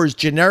offers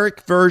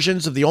generic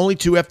versions of the only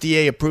 2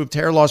 FDA-approved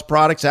hair loss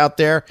products out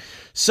there.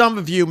 Some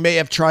of you may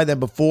have tried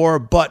them before,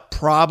 but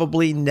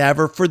probably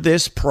never for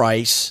this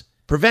price.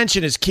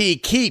 Prevention is key.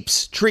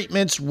 Keeps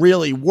treatments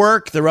really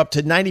work. They're up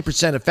to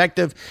 90%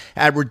 effective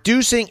at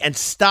reducing and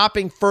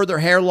stopping further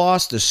hair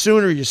loss. The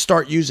sooner you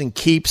start using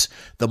Keeps,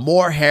 the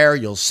more hair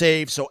you'll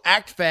save. So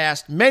act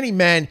fast. Many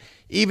men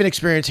even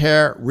experience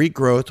hair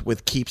regrowth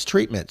with Keeps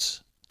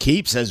treatments.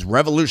 Keeps has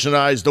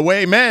revolutionized the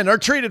way men are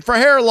treated for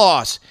hair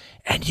loss,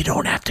 and you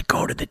don't have to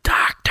go to the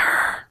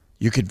doctor.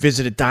 You could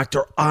visit a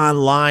doctor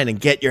online and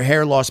get your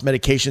hair loss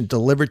medication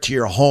delivered to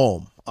your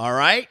home. All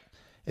right?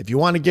 If you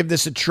want to give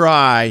this a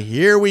try,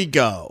 here we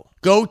go.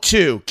 Go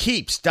to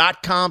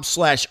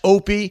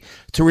keeps.com/Opie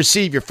to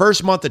receive your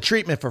first month of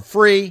treatment for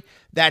free.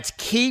 That's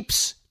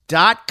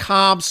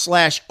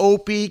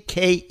keeps.com/Opie,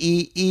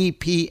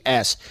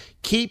 Keeps.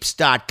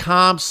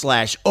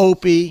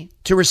 Keeps.com/Opie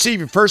to receive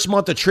your first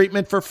month of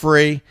treatment for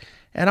free.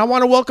 And I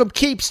want to welcome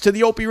Keeps to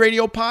the Opie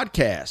Radio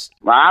podcast.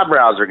 My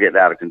eyebrows are getting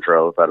out of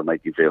control, if that'll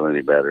make you feel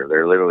any better.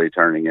 They're literally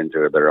turning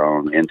into their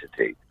own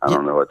entity. I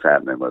don't know what's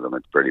happening with them.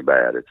 It's pretty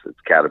bad. It's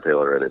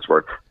Caterpillar at its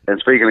work. And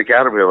speaking of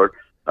Caterpillar,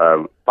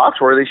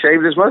 Foxworthy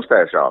shaved his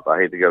mustache off.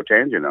 I hate to go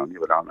tangent on you,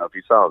 but I don't know if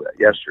you saw that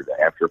yesterday.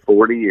 After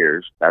 40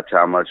 years, that's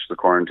how much the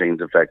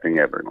quarantine's affecting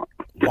everyone.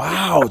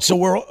 Wow. So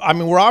we're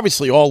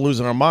obviously all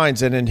losing our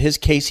minds. And in his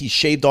case, he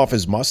shaved off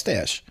his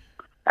mustache.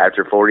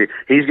 After 40,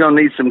 he's going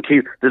to need some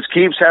Keeps. Does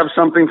Keeps have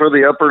something for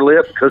the upper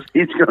lip? Because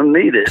he's going to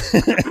need it.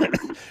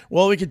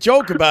 Well, we could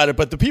joke about it,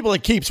 but the people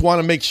at Keeps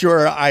want to make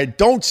sure I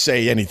don't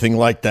say anything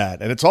like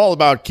that. And it's all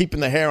about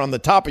keeping the hair on the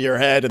top of your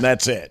head, and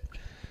that's it.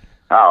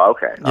 Oh,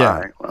 okay. Yeah. All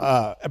right.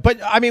 Well.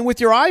 But, I mean,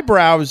 with your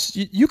eyebrows,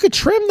 you could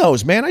trim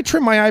those, man. I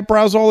trim my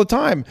eyebrows all the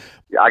time.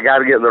 I got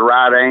to get the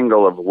right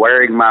angle of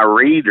wearing my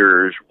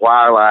readers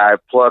while I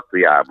pluck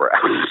the eyebrows.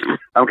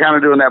 I'm kind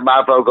of doing that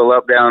bifocal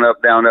up, down,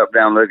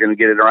 looking to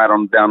get it right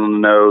down on the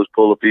nose,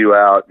 pull a few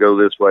out, go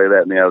this way,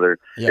 that, and the other.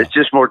 Yeah. It's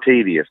just more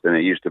tedious than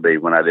it used to be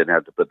when I didn't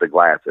have to put the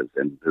glasses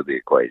into the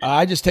equation.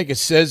 I just take a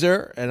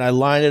scissor and I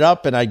line it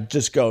up and I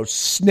just go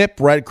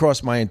snip right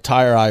across my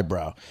entire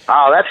eyebrow.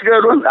 Oh, that's a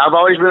good one. I've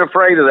always been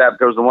afraid of that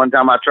because the one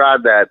time I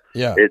tried that,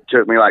 It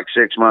took me like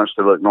 6 months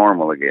to look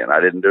normal again.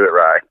 I didn't do it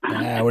right.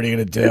 What are you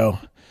going to do?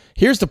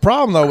 Here's the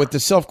problem, though, with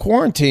the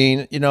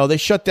self-quarantine. They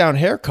shut down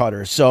hair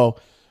cutters, so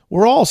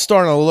we're all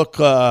starting to look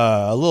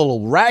a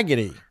little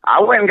raggedy.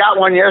 I went and got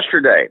one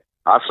yesterday.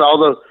 I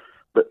saw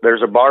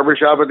there's a barber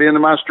shop at the end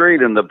of my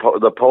street, and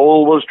the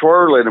pole was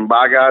twirling, and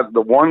by God, the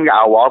one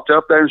guy, I walked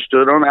up there and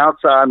stood on the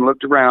outside and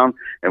looked around,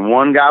 and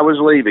one guy was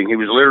leaving. He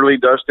was literally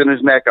dusting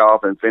his neck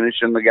off and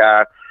finishing the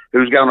guy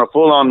who's got a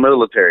full-on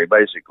military,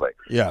 basically.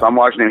 Yeah. So I'm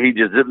watching him. He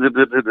just zip, zip,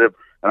 zip, zip, zip,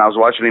 and I was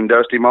watching him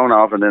dust him on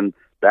off, and then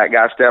that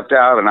guy stepped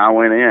out, and I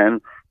went in,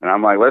 and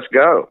I'm like, let's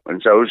go.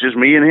 And so it was just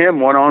me and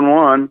him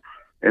one-on-one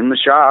in the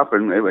shop,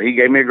 and he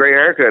gave me a great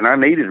haircut, and I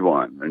needed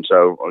one. And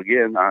so,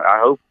 again, I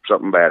hope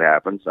something bad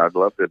happens. I'd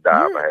love to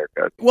die of a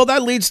haircut. Well,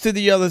 that leads to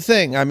the other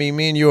thing. I mean,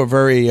 me and you are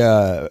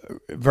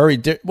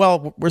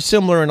we're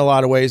similar in a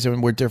lot of ways,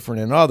 and we're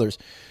different in others.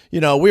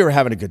 We were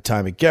having a good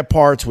time at Get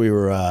Parts. We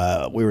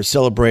were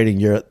celebrating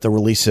the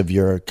release of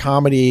your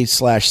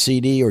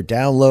comedy/CD or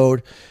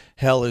download.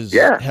 Hell is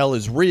real. Hell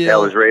is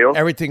real.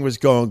 Everything was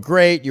going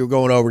great. You were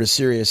going over to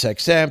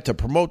SiriusXM to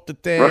promote the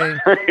thing.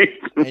 Right.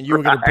 And you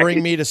were going to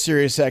bring me to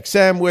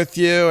SiriusXM with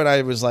you. And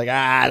I was like,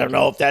 I don't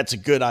know if that's a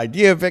good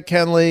idea, Vic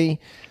Henley.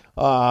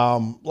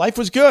 Life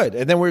was good.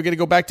 And then we were going to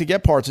go back to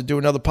Get Parts and do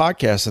another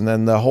podcast. And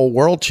then the whole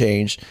world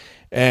changed.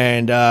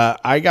 And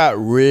I got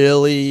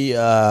really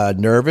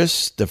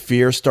nervous. The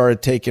fear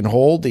started taking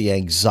hold, the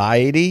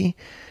anxiety.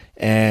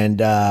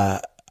 And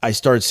I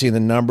started seeing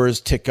the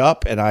numbers tick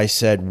up, and I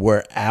said,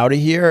 we're out of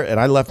here. And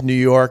I left New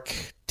York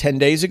 11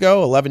 days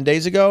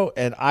ago,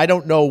 and I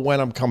don't know when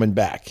I'm coming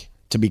back.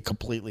 to be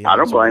completely I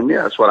honest. don't blame you.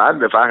 That's what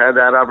if I had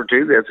that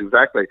opportunity, that's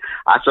exactly.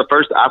 I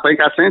think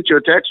I sent you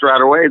a text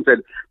right away and said,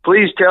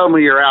 please tell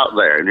me you're out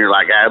there. And you're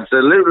like,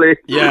 absolutely.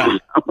 Yeah.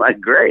 I'm like,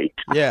 great.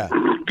 Yeah.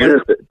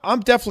 Good. I'm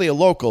definitely a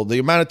local. The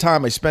amount of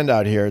time I spend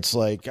out here, it's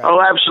like.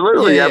 Oh,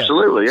 absolutely. Yeah.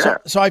 Absolutely. Yeah.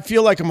 So I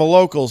feel like I'm a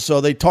local.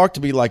 So they talk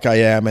to me like I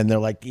am. And they're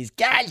like, these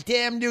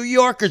goddamn New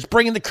Yorkers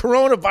bringing the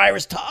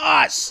coronavirus to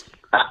us.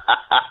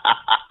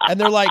 And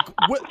they're like,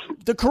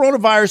 the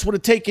coronavirus would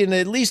have taken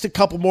at least a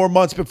couple more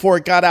months before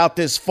it got out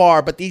this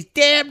far. But these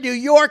damn New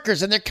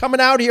Yorkers, and they're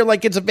coming out here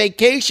like it's a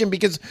vacation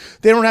because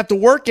they don't have to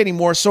work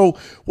anymore. So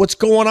what's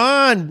going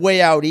on way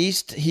out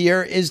east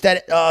here is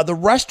that the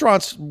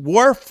restaurants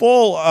were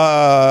full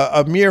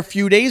a mere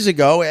few days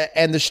ago,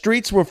 and the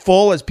streets were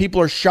full as people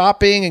are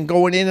shopping and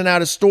going in and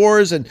out of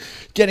stores and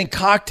getting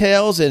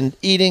cocktails and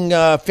eating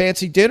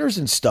fancy dinners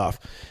and stuff.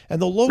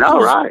 And the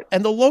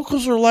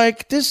locals are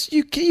like, this.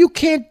 You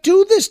can't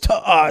do this to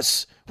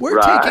us.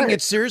 We're taking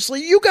it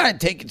seriously. You got to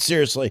take it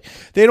seriously.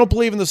 They don't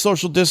believe in the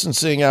social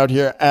distancing out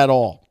here at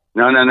all.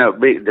 No.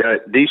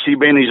 DC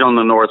Benny's on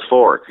the North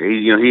Fork.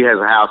 He has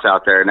a house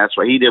out there, and that's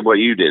what he did. What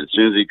you did, as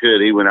soon as he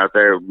could, he went out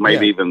there.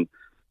 Maybe even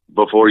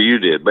before you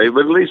did, but at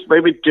least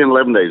maybe 10,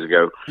 11 days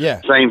ago.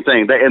 Yeah, same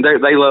thing.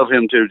 They love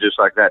him too, just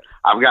like that.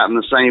 I've gotten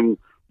the same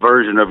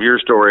version of your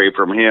story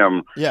from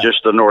him,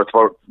 just the North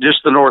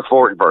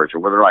Fork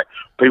version, where they're like,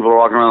 people are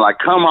walking around like,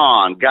 come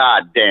on,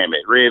 God damn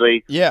it,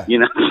 really? Yeah.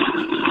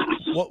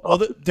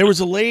 Well, there was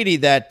a lady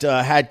that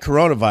had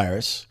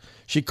coronavirus.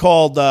 She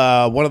called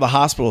one of the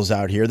hospitals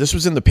out here. This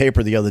was in the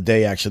paper the other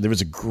day, actually. There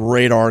was a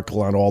great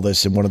article on all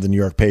this in one of the New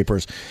York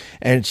papers.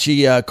 And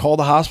she called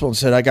the hospital and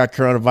said, I got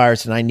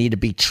coronavirus and I need to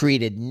be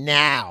treated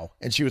now.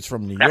 And she was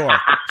from New York.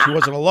 She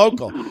wasn't a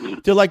local.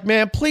 They're like,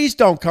 man, please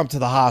don't come to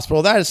the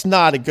hospital. That is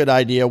not a good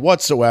idea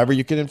whatsoever.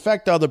 You can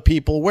infect other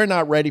people. We're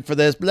not ready for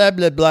this, blah,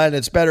 blah, blah. And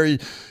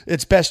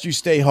it's best you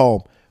stay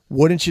home.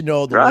 Wouldn't you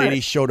know, the lady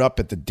showed up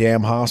at the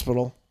damn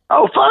hospital.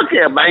 Oh, fuck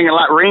yeah, banging,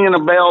 like ringing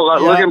a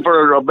bell, looking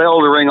for a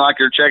bell to ring like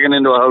you're checking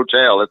into a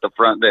hotel at the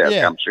front desk,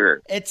 I'm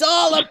sure. It's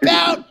all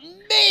about me.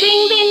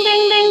 Ding, ding,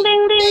 ding, ding,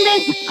 ding,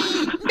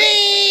 ding,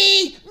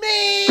 ding.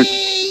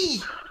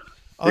 Me.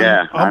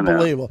 Yeah,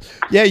 unbelievable.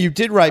 Yeah, you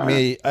did write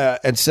me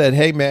and said,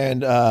 hey,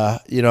 man,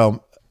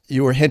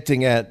 you were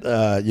hinting at,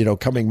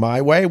 coming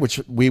my way,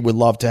 which we would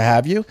love to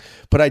have you.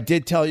 But I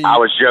did tell you. I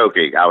was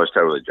joking. I was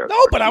totally joking.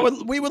 No,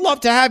 but we would love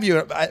to have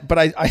you. But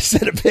I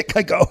said to Vic,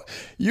 I go,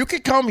 you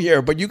could come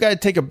here, but you got to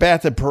take a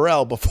bath at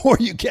Perel before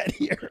you get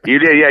here. You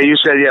did, yeah. You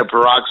said,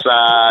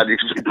 peroxide.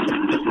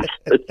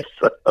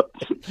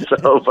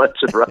 so much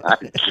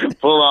right.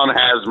 Full on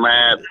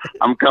hazmat.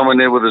 I'm coming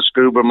in with a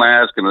scuba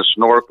mask and a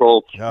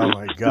snorkel. Oh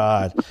my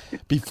God!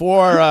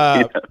 Before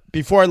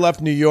I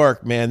left New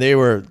York, man, they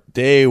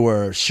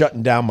were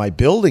shutting down my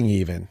building.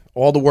 Even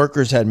all the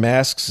workers had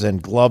masks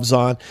and gloves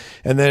on,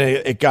 and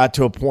then it got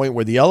to a point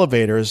where the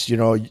elevators,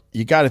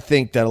 you got to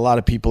think that a lot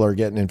of people are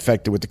getting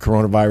infected with the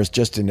coronavirus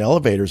just in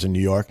elevators in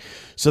New York.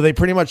 So they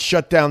pretty much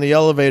shut down the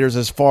elevators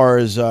as far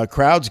as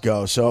crowds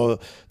go. So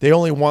they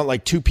only want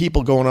like 2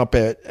 people going up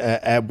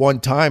at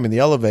one time in the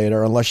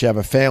elevator. Unless you have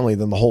a family,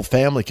 then the whole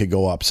family could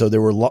go up. So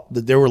there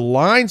were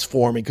lines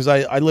forming because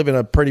I live in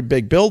a pretty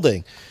big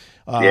building.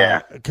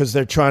 Because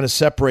they're trying to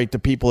separate the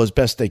people as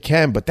best they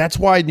can. But that's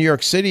why New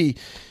York City,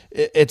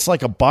 it's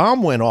like a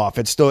bomb went off.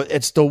 It's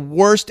the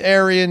worst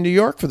area in New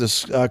York for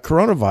this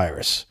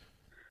coronavirus.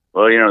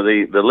 Well,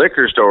 the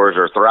liquor stores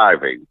are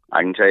thriving.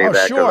 I can tell you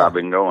that because I've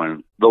been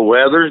going. The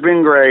weather's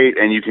been great,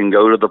 and you can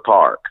go to the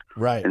park.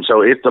 Right. And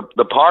so if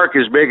the park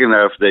is big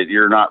enough that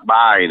you're not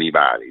by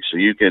anybody, so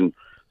you can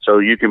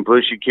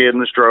push your kid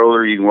in the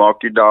stroller, you can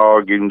walk your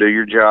dog, you can do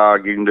your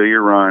jog, you can do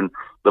your run.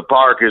 The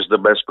park is the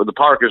best, but the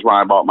park is why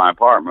I bought my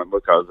apartment,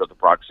 because of the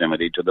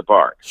proximity to the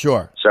park.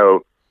 Sure.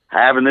 So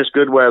having this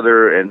good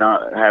weather and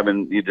not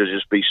having you to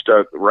just be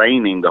stuck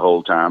raining the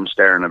whole time,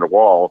 staring at a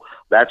wall,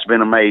 that's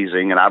been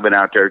amazing. And I've been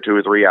out there 2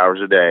 or 3 hours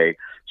a day.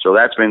 So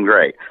that's been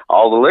great.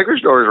 All the liquor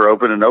stores are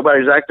open and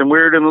nobody's acting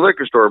weird in the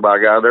liquor store,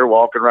 by God. They're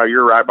walking right.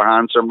 You're right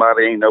behind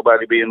somebody. Ain't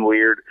nobody being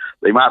weird.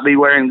 They might be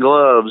wearing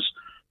gloves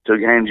to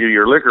hand you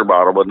your liquor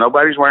bottle, but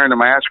nobody's wearing a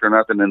mask or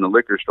nothing in the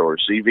liquor store.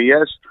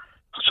 CVS,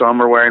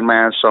 some are wearing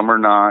masks, some are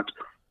not.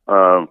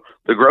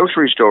 The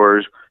grocery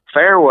stores,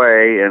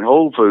 Fairway and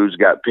Whole Foods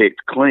got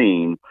picked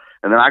clean.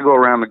 And then I go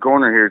around the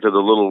corner here to the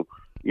little,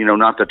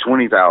 not the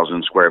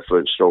 20,000 square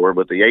foot store,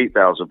 but the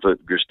 8,000 foot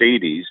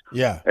Gristedes.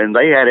 Yeah. And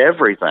they had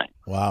everything.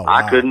 Wow.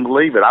 I couldn't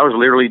believe it. I was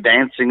literally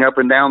dancing up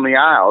and down the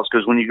aisles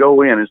because when you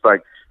go in, it's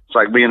like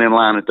being in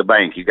line at the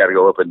bank. You got to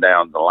go up and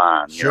down the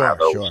line. Sure, how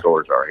those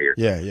stores are here.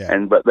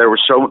 Yeah. But there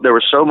was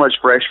so much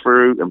fresh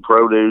fruit and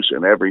produce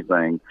and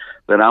everything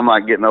that I'm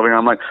like getting over here.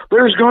 I'm like,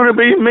 there's going to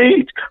be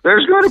meat.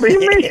 There's going to be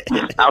meat.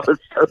 I was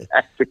so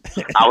happy.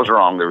 I was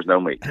wrong. There was no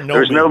meat.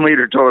 There's no meat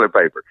or toilet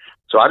paper.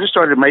 So I just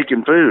started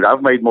making food.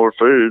 I've made more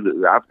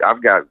food.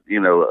 I've got,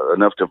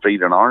 enough to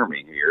feed an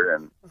army here.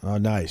 And oh,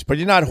 nice. But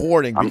you're not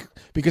hoarding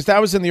because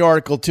that was in the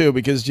article too,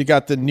 because you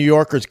got the New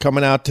Yorkers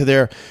coming out to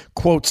their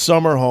quote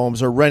summer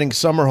homes or renting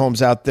summer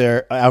homes out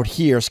here,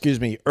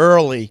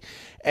 early.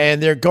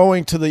 And they're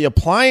going to the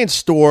appliance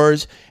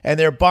stores and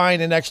they're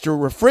buying an extra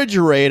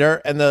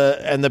refrigerator, and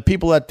the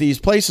people at these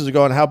places are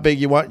going, how big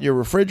you want your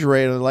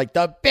refrigerator? And they're like,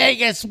 the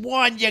biggest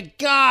one you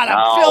got.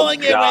 I'm filling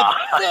it with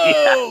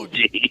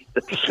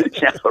food.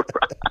 Yeah,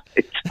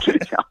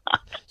 right.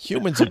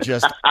 Humans are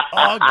just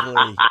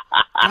ugly.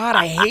 God,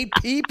 I hate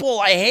people.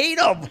 I hate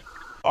them.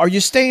 Are you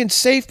staying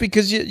safe?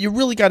 Because you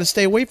really got to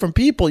stay away from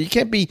people. You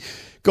can't be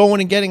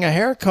going and getting a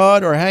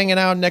haircut or hanging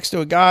out next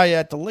to a guy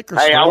at the liquor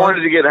store. Hey, I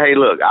wanted to get. Hey,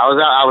 look, I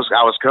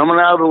was coming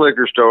out of the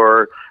liquor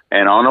store,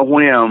 and on a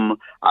whim,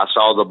 I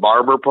saw the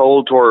barber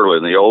pole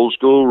twirling, the old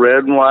school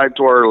red and white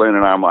twirling,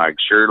 and I'm like,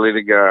 surely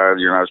to God,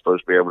 you're not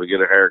supposed to be able to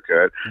get a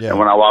haircut. Yeah. And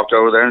when I walked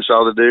over there and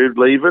saw the dude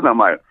leaving, I'm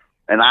like,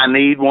 and I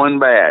need one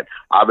bad.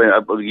 I've been,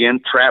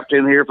 again, trapped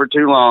in here for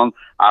too long.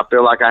 I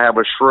feel like I have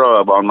a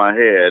shrub on my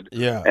head.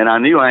 Yeah. And I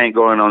knew I ain't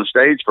going on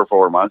stage for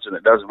 4 months, and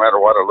it doesn't matter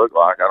what I look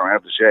like. I don't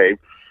have to shave.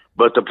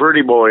 But the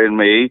pretty boy in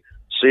me,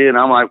 seeing,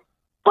 I'm like,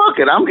 fuck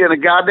it, I'm getting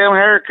a goddamn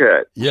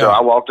haircut. Yeah. So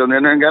I walked in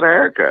there and got a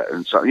haircut.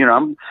 And so,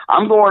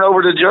 I'm going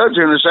over to Judge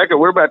in a second.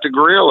 We're about to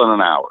grill in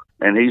an hour.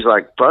 And he's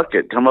like, fuck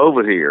it, come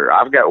over here.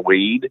 I've got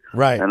weed.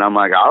 Right. And I'm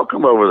like, I'll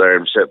come over there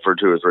and sit for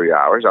 2 or 3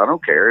 hours. I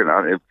don't care.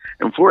 And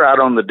if we're out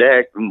on the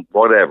deck,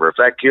 whatever. If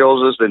that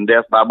kills us, then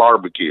death by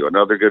barbecue.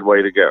 Another good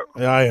way to go.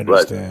 Yeah, I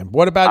understand. But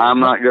what about? I'm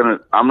not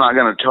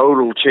gonna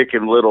total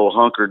Chicken Little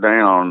hunker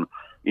down.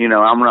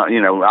 I'm not.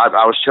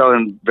 I was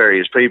telling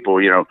various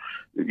people.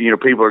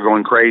 People are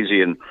going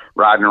crazy and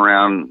riding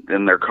around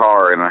in their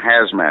car in a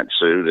hazmat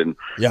suit, and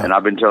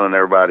I've been telling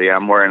everybody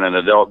I'm wearing an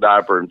adult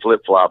diaper and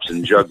flip flops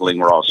and juggling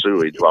raw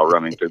sewage while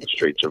running through the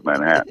streets of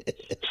Manhattan.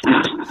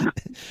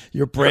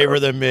 You're braver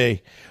than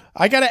me.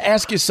 I got to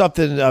ask you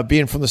something.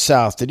 Being from the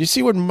South, did you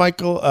see what Mike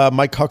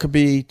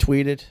Huckabee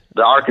tweeted?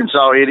 The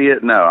Arkansas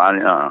idiot?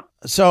 No,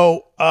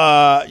 So,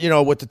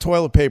 with the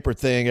toilet paper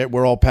thing,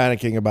 we're all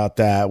panicking about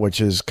that,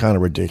 which is kind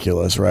of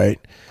ridiculous, right?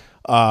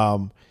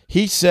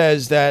 He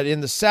says that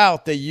in the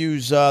South, they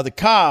use the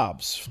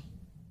cobs.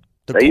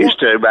 They used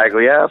to back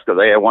because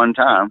they had one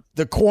time.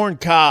 The corn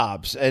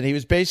cobs. And he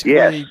was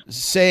basically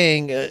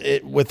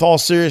saying, with all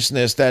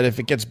seriousness, that if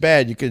it gets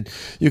bad, you could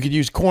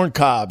use corn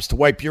cobs to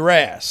wipe your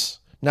ass.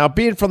 Now,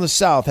 being from the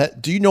South,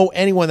 do you know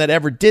anyone that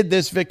ever did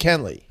this, Vic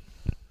Henley?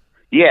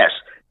 Yes.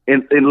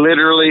 In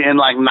literally in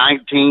like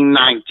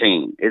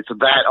 1919. It's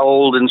that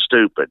old and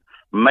stupid.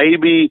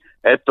 Maybe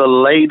at the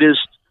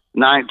latest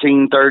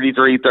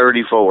 1933,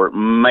 34,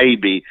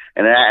 maybe.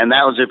 And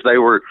that was if they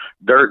were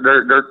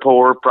dirt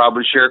poor,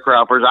 probably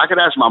sharecroppers. I could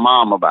ask my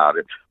mom about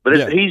it. But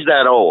he's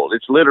that old.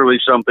 It's literally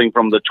something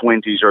from the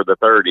 20s or the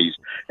 30s,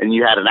 and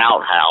you had an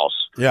outhouse.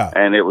 Yeah.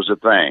 And it was a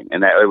thing.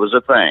 And it was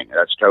a thing.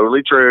 That's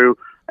totally true.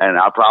 And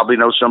I probably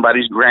know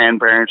somebody's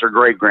grandparents or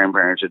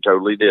great-grandparents that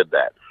totally did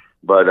that.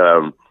 But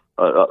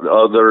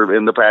other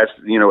in the past,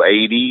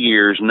 80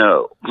 years,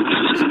 no.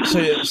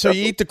 So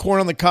you eat the corn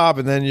on the cob,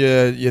 and then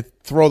you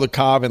throw the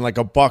cob in like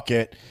a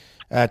bucket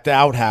at the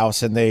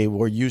outhouse, and they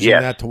were using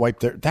that to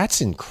wipe their.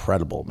 That's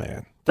incredible,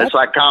 man. That's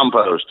like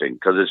composting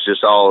because it's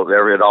just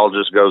it all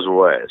just goes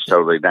away. It's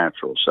totally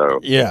natural. So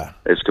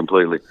it's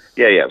completely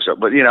So,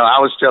 but I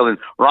was telling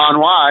Ron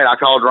White. I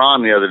called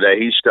Ron the other day.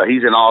 He's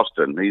in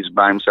Austin. He's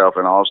by himself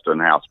in Austin,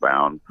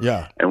 housebound.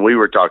 Yeah, and we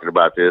were talking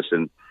about this,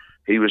 and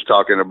he was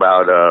talking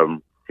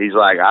about. He's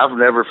like, I've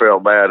never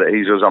felt bad.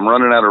 He says, I'm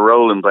running out of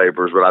rolling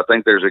papers, but I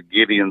think there's a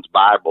Gideon's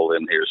Bible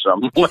in here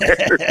somewhere.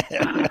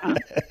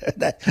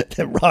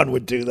 that Ron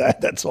would do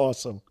that. That's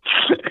awesome.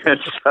 And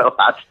so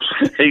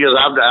he goes,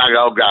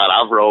 oh God,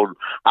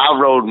 I've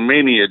rolled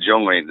many a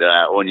joint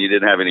when you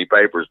didn't have any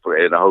papers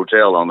in a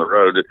hotel on the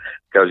road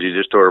because you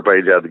just tore a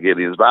page out of the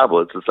Gideon's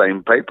Bible. It's the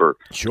same paper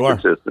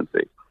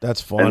consistency.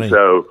 That's funny. And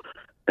so.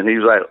 And he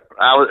was like,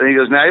 he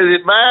goes, now, is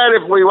it bad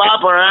if we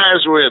wipe our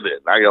eyes with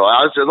it? I go,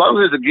 I said, as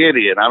long as it's a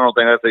Gideon, I don't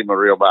think that's even a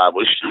real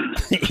Bible.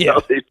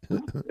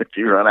 If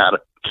you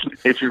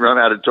run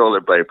out of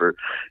toilet paper,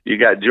 you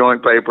got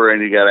joint paper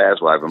and you got ass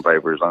wiping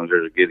paper, as long as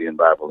there's a Gideon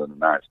Bible in the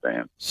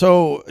nightstand.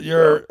 So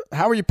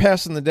how are you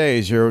passing the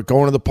days? You're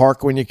going to the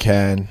park when you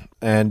can,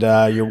 and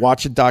you're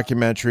watching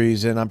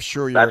documentaries, and I'm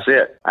sure That's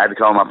it. I had to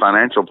call my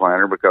financial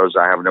planner because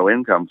I have no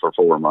income for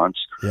 4 months,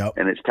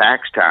 and it's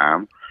tax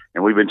time.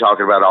 And we've been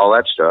talking about all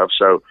that stuff.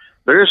 So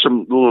there is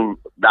some little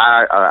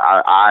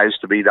I's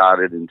to be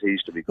dotted and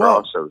T's to be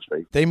crossed, so to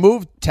speak. They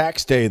moved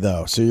tax day,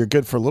 though, so you're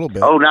good for a little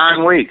bit. Oh,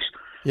 9 weeks.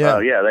 Yeah.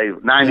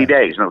 90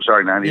 days. No,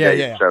 sorry, 90 days.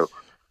 Yeah. So,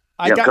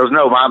 because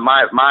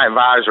my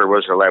advisor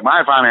was hilarious.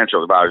 My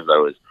financial advisor,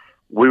 though, is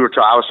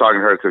I was talking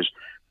to her because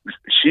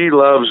she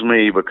loves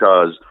me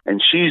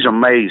and she's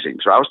amazing.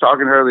 So I was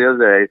talking to her the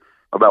other day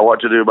about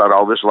what to do about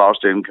all this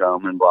lost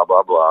income and blah,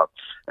 blah, blah.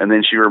 And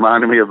then she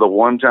reminded me of the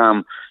one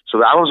time So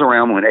I was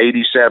around when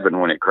 87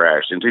 when it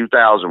crashed, in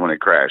 2000 when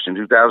it crashed, in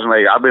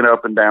 2008. I've been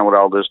up and down with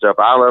all this stuff.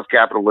 I love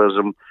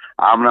capitalism.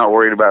 I'm not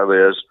worried about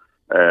this.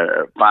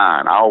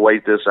 Fine, I'll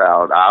wait this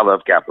out. I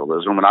love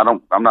capitalism, and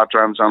I'm not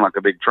trying to sound like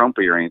a big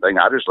Trumpy or anything.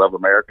 I just love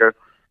America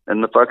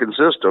and the fucking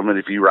system. And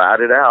if you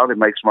ride it out and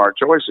make smart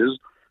choices,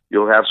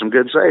 you'll have some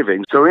good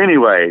savings. So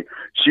anyway,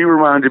 she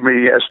reminded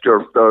me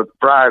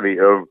Friday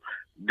of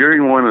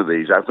during one of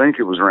these. I think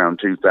it was around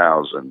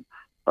 2000.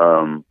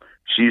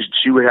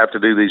 She would have to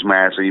do these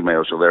mass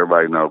emails so that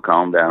everybody know,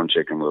 calm down,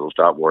 Chicken Little,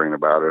 stop worrying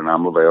about it, and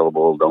I'm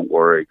available, don't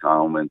worry,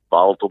 calm. And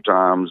volatile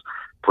times,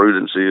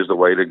 prudency is the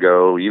way to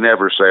go. You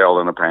never sell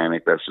in a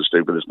panic. That's the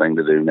stupidest thing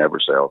to do, never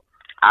sell.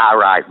 I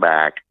write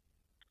back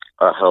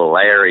a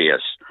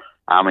hilarious,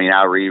 I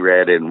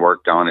reread it and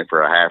worked on it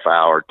for a half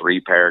hour,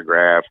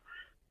 3-paragraph,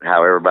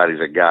 how everybody's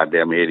a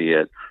goddamn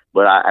idiot.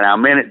 But I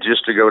meant it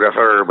just to go to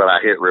her, but I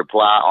hit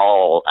reply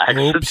all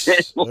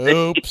accidentally.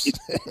 Oops.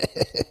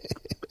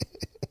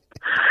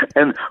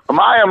 And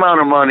my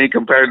amount of money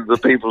compared to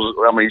the people's,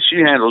 she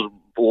handles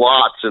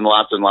lots and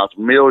lots and lots,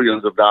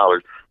 millions of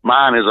dollars.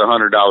 Mine is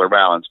 $100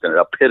 balance,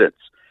 a pittance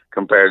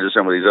compared to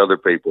some of these other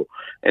people.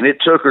 And it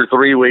took her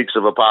 3 weeks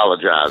of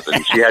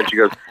apologizing. She had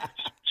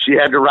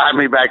to write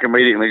me back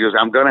immediately. She goes,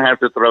 I'm going to have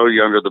to throw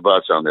you under the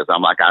bus on this.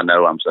 I'm like, I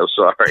know, I'm so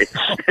sorry.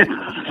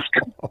 It's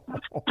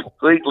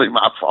completely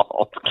my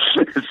fault.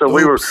 So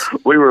we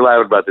were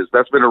loud about this.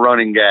 That's been a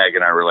running gag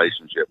in our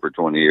relationship for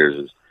 20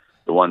 years. Is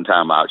the one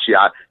time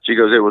she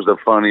goes, it was the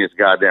funniest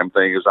goddamn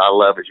thing. Because I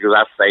love it. She goes,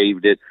 I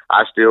saved it.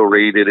 I still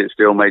read it. It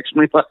still makes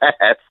me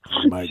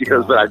laugh. She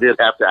goes, but I did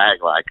have to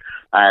act like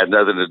I had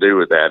nothing to do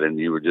with that, and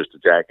you were just a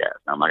jackass.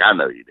 And I'm like, I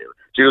know you did.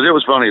 She goes, it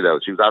was funny though.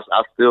 She goes,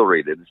 I still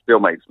read it. It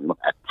still makes me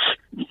laugh.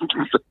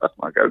 So I'm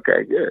like,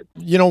 okay, good.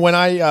 When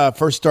I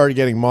first started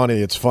getting money,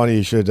 it's funny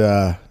you should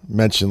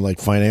mention like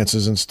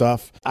finances and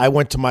stuff. I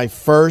went to my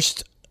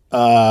first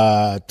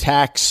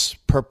tax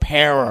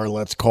preparer,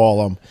 let's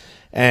call him.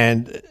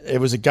 And it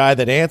was a guy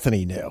that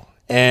Anthony knew.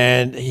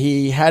 And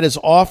he had his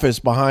office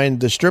behind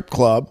the strip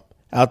club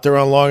out there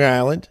on Long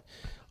Island.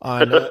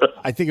 On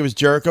I think it was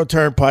Jericho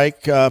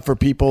Turnpike, for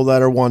people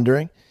that are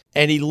wondering.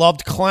 And he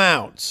loved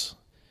clowns.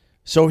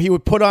 So he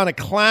would put on a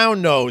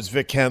clown nose,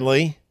 Vic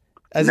Henley,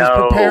 as he's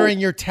preparing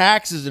your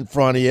taxes in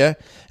front of you.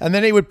 And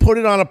then he would put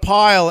it on a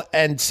pile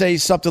and say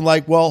something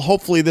like, well,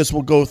 hopefully this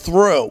will go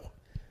through.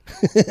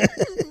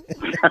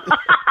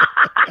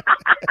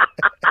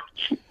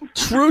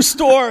 True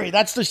story.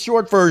 That's the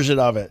short version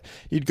of it.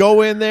 You'd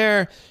go in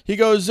there. He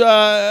goes, you're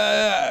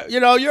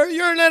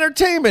in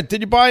entertainment.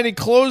 Did you buy any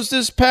clothes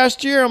this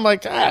past year? I'm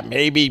like,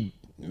 maybe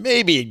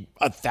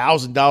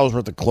 $1,000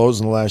 worth of clothes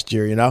in the last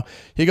year,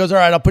 He goes, all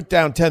right, I'll put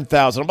down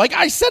 10,000. I'm like,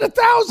 I said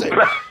 1,000.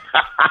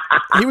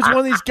 He was one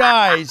of these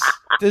guys.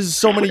 This is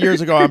so many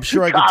years ago. I'm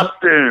sure I could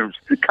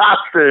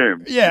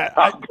costumes. Yeah,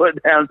 I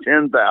put down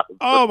 10,000.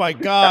 Oh my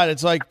God!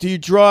 It's like, do you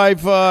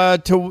drive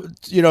to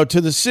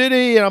the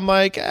city? And I'm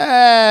like,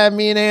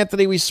 me and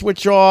Anthony, we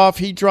switch off.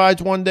 He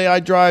drives one day, I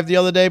drive the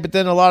other day. But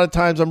then a lot of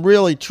times, I'm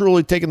really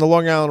truly taking the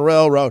Long Island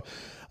Railroad.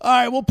 All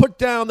right, we'll put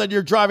down that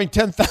you're driving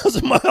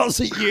 10,000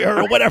 miles a year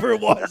or whatever it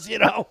was,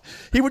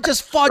 He would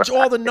just fudge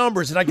all the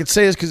numbers. And I can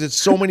say this because it's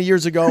so many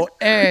years ago,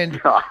 and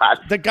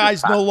the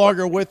guy's no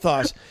longer with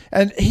us.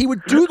 And he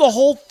would do the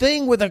whole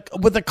thing with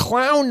a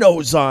clown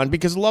nose on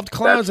because he loved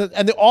clowns.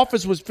 And the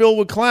office was filled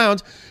with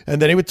clowns.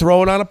 And then he would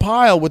throw it on a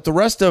pile with the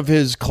rest of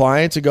his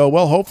clients and go,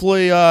 well,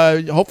 hopefully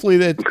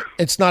that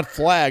it's not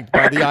flagged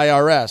by the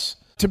IRS.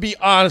 To be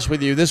honest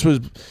with you, this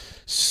was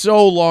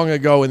so long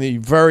ago in the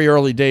very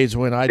early days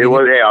when it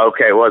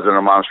wasn't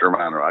a monster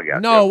amount. I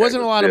got no, it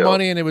wasn't a lot of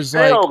money, and it was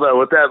like though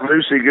with that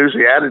loosey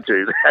goosey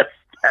attitude.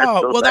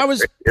 That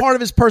was part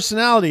of his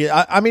personality.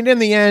 I mean, in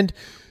the end,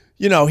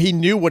 he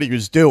knew what he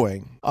was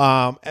doing.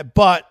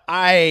 But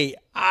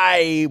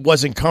I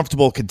wasn't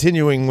comfortable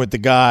continuing with the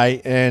guy,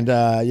 and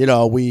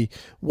we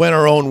went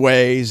our own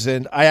ways.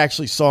 And I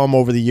actually saw him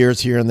over the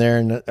years here and there,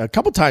 and a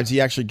couple times he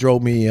actually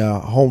drove me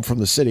home from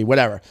the city,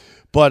 whatever.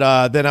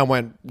 But then I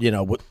went,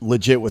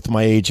 legit with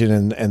my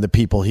agent and the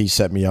people he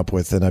set me up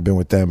with, and I've been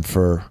with them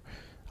for,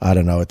 I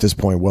don't know, at this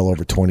point, well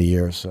over 20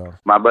 years. So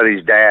my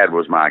buddy's dad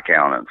was my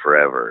accountant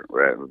forever.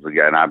 The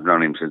guy, and I've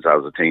known him since I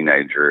was a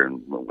teenager.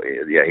 And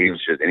he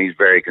was and he's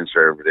very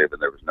conservative,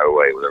 and there was no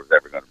way there was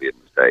ever going to be a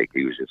mistake.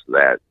 He was just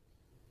that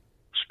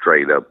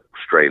straight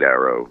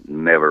arrow,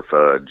 never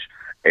fudge,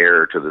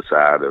 err to the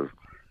side of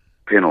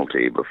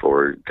penalty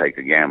before take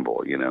a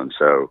gamble, And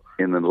so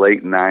in the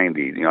late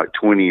 90s, like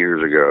 20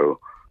 years ago,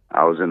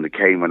 I was in the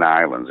Cayman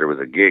Islands. There was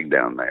a gig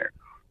down there.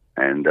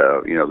 And,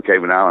 the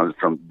Cayman Islands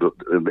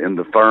in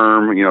the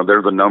firm,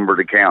 they're the numbered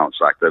accounts,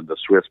 like the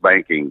Swiss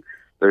banking.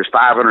 There's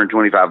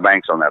 525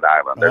 banks on that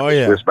island. They're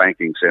the Swiss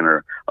banking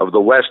center of the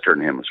Western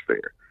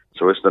Hemisphere.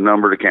 So it's the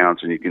numbered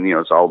accounts, and you can,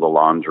 it's all the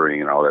laundering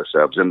and all that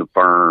stuff. It's in the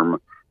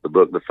firm, the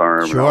book, the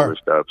firm, sure, and all this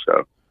stuff.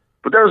 So,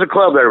 but there was a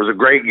club there. It was a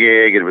great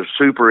gig. It was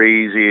super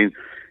easy.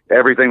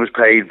 Everything was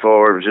paid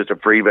for. It was just a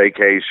free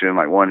vacation,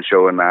 like one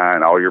show a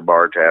night, all your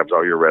bar tabs,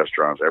 all your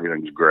restaurants.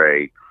 Everything's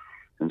great.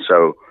 And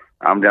so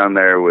I'm down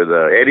there with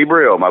Eddie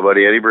Brill, my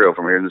buddy Eddie Brill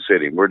from here in the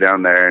city. We're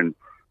down there, and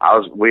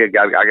we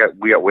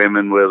got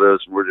women with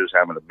us. We're just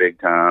having a big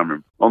time.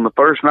 And on the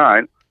first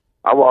night,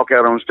 I walk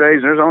out on stage,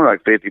 and there's only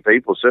like 50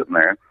 people sitting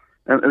there.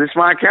 And it's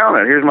my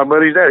accountant. Here's my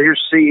buddy's dad.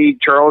 Here's C.E.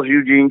 Charles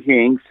Eugene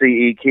King,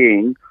 C.E.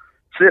 King,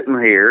 sitting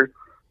here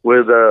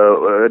with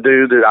a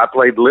dude that I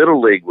played Little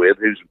League with,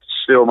 who's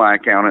still my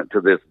accountant to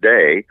this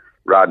day,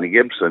 Rodney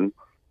Gibson.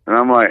 And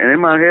I'm like, and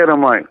in my head,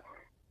 I'm like,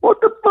 what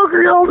the fuck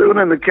are y'all doing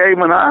in the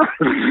Cayman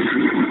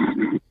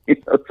Islands?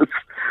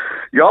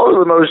 Y'all are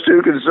the most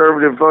two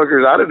conservative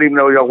fuckers. I didn't even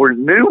know y'all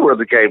knew where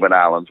the Cayman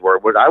Islands were,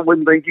 but I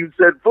wouldn't think you'd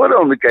set foot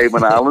on the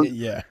Cayman Islands.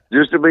 Yeah.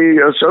 Just to be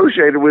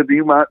associated with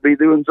you might be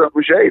doing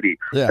something shady.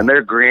 Yeah. And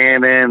they're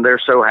grinning.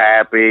 They're so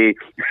happy.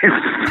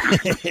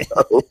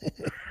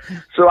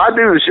 So I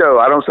do the show.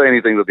 I don't say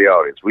anything to the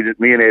audience.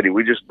 Me and Eddie,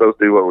 we just both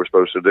do what we're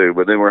supposed to do,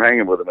 but then we're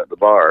hanging with him at the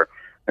bar.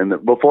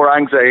 And before I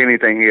can say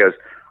anything, he goes,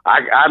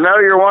 I know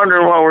you're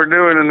wondering what we're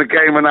doing in the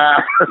Cayman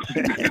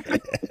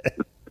Islands.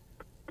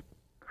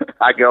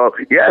 I go,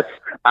 yes,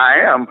 I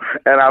am,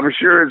 and I'm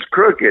sure it's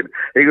crooked.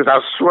 He goes, I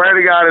swear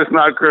to God it's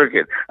not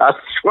crooked. I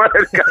swear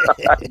to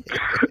God.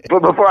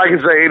 But before I can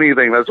say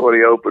anything, that's what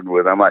he opened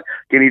with. I'm like,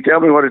 can you tell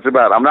me what it's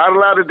about? I'm not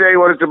allowed to tell you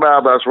what it's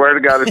about, but I swear to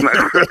God it's not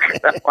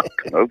crooked. I'm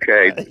like,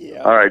 okay.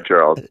 Yeah. All right,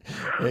 Charles.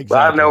 Exactly.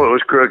 But I know it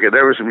was crooked.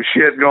 There was some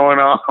shit going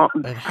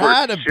on. It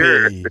had to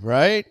be,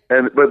 right?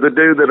 But the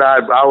dude that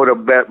I would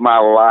have bet my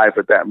life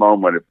at that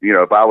moment,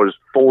 if I was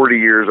 40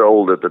 years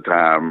old at the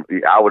time,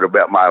 I would have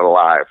bet my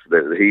life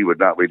that he would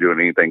not be doing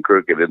anything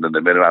crooked. And then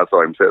the minute I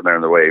saw him sitting there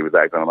in the way he was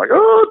acting, I'm like,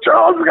 oh,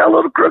 Charles has got a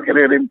little crooked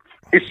in him.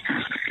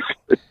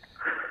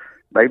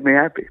 Made me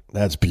happy.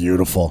 That's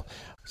beautiful.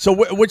 So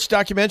which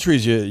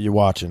documentaries you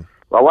watching?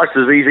 Well, I watched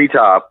the ZZ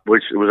Top,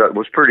 which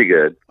was pretty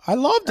good. I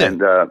loved it.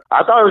 And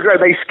I thought it was great.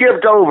 They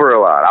skipped over a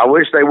lot. I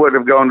wish they wouldn't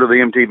have gone to the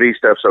MTV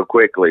stuff so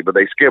quickly, but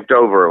they skipped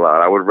over a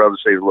lot. I would have rather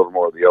seen a little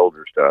more of the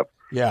older stuff.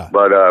 Yeah.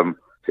 But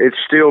it's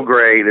still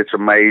great. It's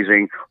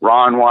amazing.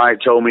 Ron White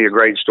told me a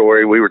great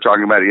story. We were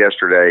talking about it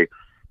yesterday,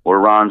 where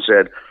Ron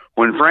said,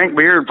 when Frank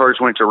Beard first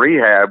went to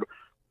rehab,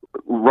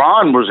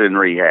 Ron was in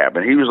rehab,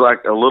 and he was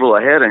like a little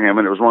ahead of him,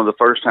 and it was one of the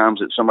first times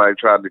that somebody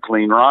tried to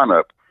clean Ron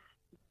up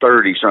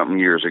 30-something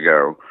years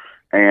ago.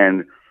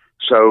 And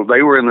so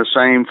they were in the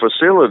same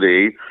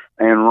facility,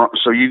 and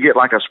so you get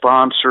like a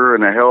sponsor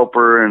and a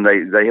helper,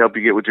 and they help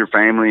you get with your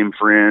family and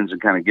friends and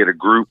kind of get a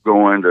group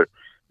going to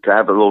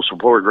have a little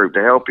support group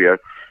to help you.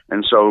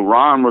 And so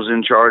Ron was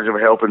in charge of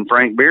helping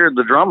Frank Beard,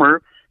 the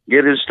drummer,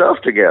 get his stuff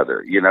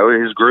together,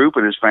 his group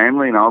and his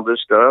family and all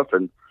this stuff.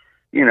 And,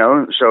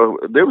 so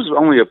there was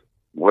only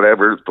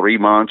 3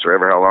 months or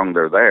ever how long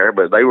they're there,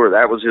 but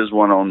that was his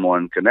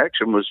one-on-one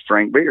connection was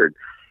Frank Beard.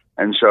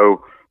 And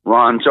so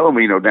Ron told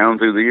me, down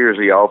through the years,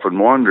 he often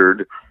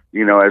wondered,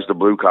 as the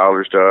blue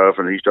collar stuff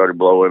and he started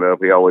blowing up,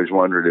 he always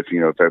wondered if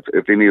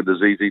any of the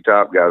ZZ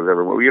Top guys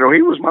ever,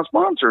 he was my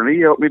sponsor and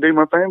he helped me do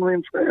my family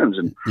and friends.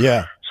 And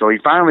yeah. So he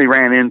finally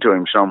ran into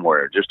him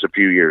somewhere just a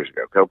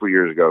couple of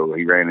years ago.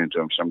 He ran into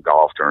him some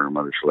golf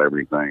tournament or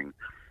celebrity thing.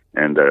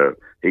 And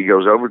he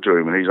goes over to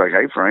him and he's like,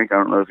 hey, Frank, I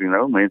don't know if you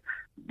know me.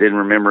 Didn't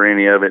remember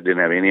any of it.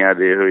 Didn't have any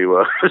idea who he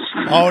was.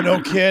 Oh,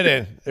 no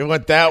kidding. It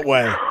went that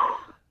way.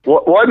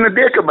 Wasn't a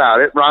dick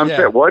about it. Ron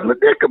said, wasn't a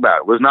dick about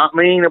it. Was not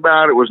mean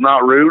about it. Was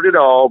not rude at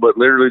all, but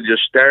literally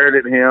just stared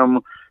at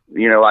him,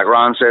 like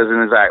Ron says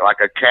in his act,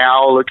 like a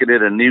cow looking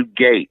at a new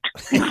gate.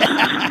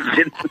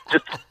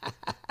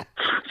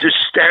 just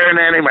staring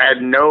at him. I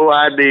had no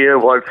idea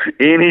what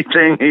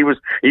anything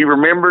he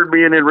remembered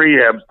being in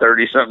rehab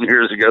 30-something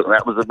years ago. And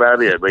that was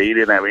about it, but he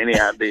didn't have any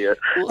idea.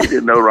 He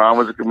didn't know Ron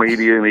was a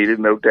comedian. He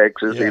didn't know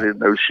Texas. Yeah. He didn't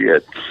know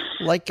shit.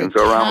 And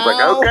so Ron was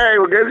like, okay,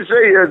 well, good to see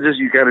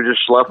you. You kind of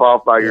just slough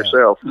off by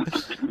yourself.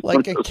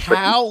 Like a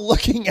cow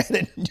looking at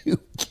a new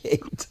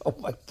gate. Oh,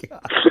 my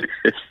God.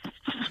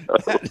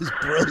 That is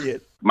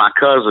brilliant. My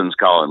cousin's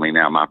calling me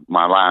now.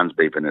 My line's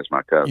beeping. It's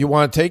my cousin. You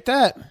want to take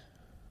that?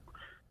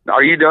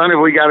 Are you done?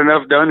 Have we got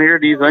enough done here,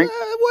 do you think?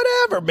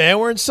 Whatever, man.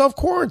 We're in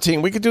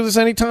self-quarantine. We could do this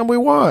anytime we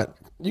want.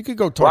 You could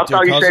go talk to your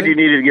cousin. I thought you said you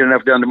needed to get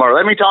enough done tomorrow.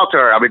 Let me talk to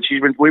her.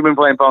 We've been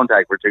playing phone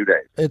tag for 2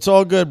 days. It's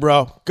all good,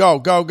 bro. Go.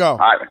 All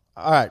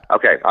right.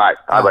 Okay. All right,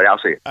 buddy. I'll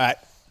see you. All right.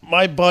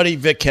 My buddy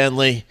Vic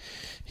Henley,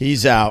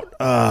 he's out.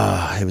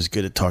 It was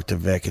good to talk to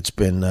Vic. It's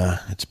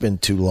been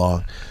too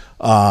long.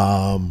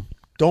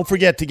 Don't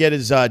forget to get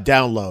his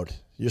download.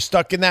 You're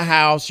stuck in the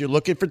house. You're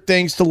looking for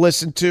things to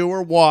listen to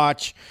or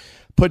watch.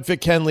 Put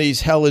Vic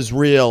Henley's Hell is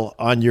Real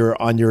on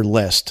your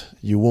list.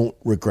 You won't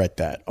regret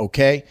that,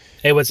 okay?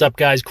 Hey, what's up,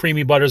 guys?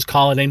 Creamy Butters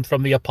calling in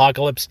from the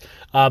apocalypse.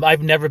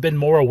 I've never been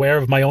more aware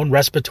of my own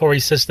respiratory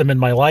system in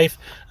my life.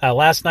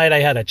 Last night I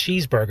had a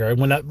cheeseburger,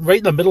 and when right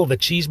in the middle of the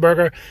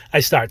cheeseburger,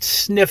 I start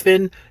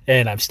sniffing,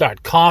 and I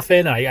start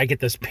coughing. I get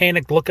this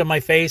panicked look on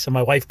my face, and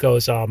my wife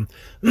goes,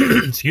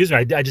 excuse me,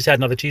 I just had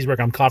another cheeseburger.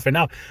 I'm coughing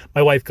now.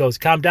 My wife goes,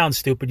 calm down,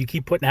 stupid. You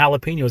keep putting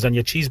jalapenos on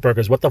your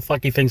cheeseburgers. What the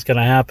fuck do you think's going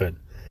to happen?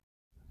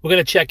 We're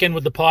going to check in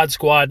with the Pod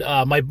Squad.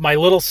 My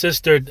little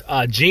sister,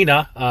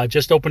 Gina,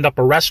 just opened up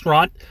a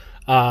restaurant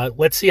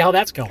let's see how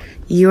that's going.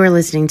 You are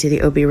listening to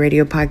the Opie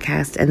Radio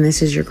Podcast, and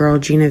this is your girl,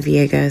 Gina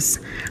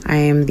Villegas. I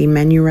am the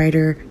menu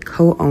writer,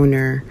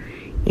 co-owner,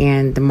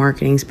 and the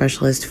marketing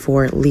specialist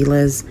for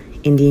Leela's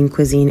Indian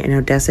Cuisine in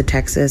Odessa,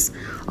 Texas,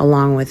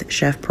 along with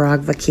Chef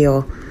Parag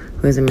Vakil,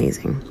 who is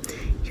amazing.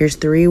 Here's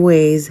 3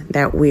 ways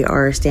that we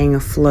are staying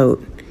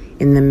afloat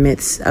in the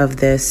midst of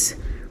this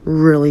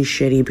really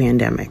shitty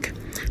pandemic.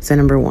 So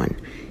number 1,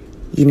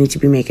 you need to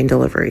be making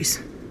deliveries.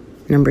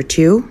 Number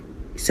 2,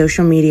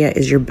 social media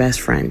is your best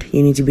friend.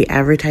 You need to be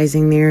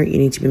advertising there. You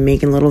need to be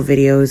making little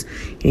videos.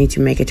 You need to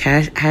make a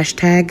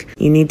hashtag.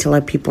 You need to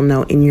let people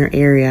know in your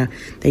area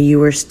that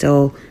you are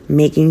still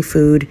making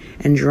food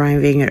and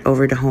driving it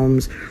over to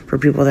homes for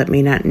people that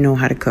may not know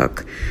how to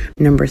cook.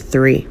 Number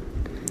 3,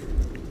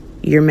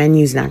 your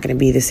menu is not going to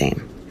be the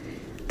same.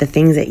 The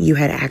things that you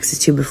had access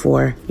to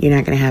before, you're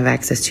not going to have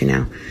access to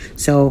now.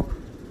 So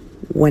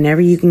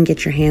whenever you can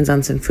get your hands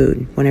on some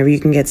food, whenever you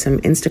can get some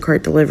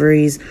Instacart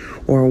deliveries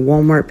or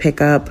Walmart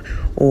pickup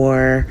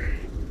or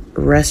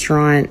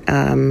restaurant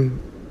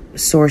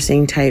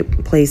sourcing type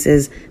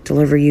places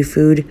deliver you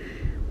food,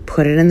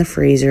 put it in the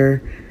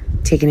freezer,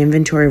 take an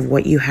inventory of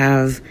what you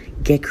have,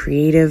 get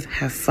creative,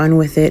 have fun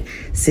with it,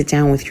 sit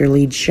down with your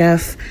lead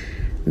chef,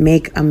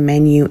 make a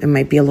menu. It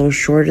might be a little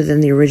shorter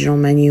than the original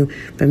menu,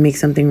 but make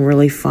something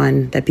really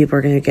fun that people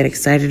are going to get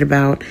excited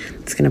about.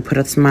 It's going to put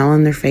a smile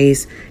on their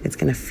face. It's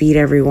going to feed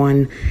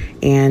everyone,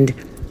 and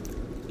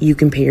you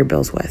can pay your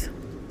bills with.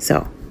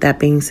 So that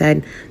being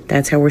said,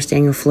 that's how we're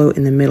staying afloat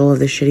in the middle of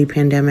this shitty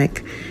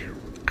pandemic.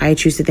 I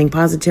choose to think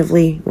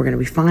positively. We're going to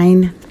be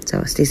fine.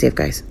 So stay safe,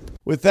 guys.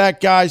 With that,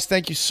 guys,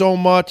 thank you so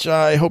much.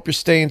 I hope you're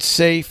staying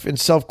safe in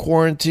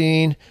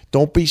self-quarantine.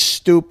 Don't be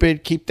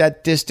stupid. Keep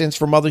that distance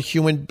from other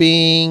human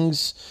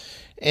beings.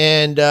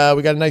 And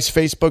we got a nice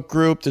Facebook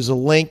group. There's a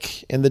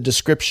link in the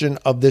description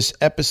of this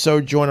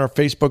episode. Join our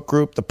Facebook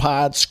group, the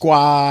Pod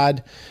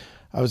Squad.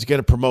 I was going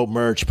to promote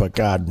merch, but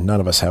God, none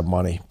of us have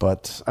money.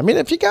 But, I mean,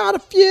 if you got a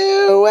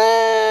few,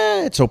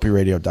 it's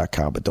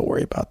opieradio.com, but don't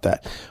worry about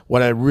that.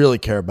 What I really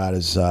care about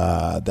is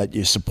that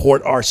you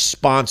support our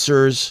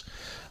sponsors.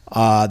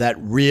 That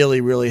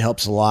really, really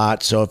helps a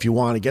lot. So if you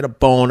want to get a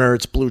boner,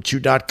 it's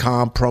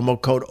BlueChew.com, promo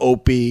code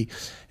OPIE.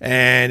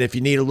 And if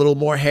you need a little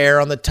more hair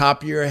on the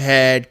top of your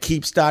head,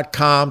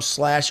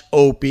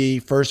 Keeps.com/OPIE.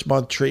 First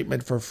month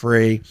treatment for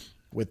free.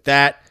 With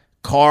that,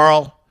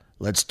 Carl,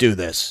 let's do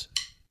this.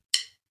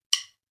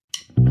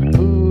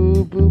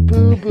 Boo, boo,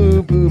 boo,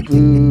 boo, boo,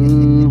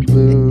 boo,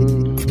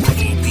 boo.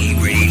 OPIE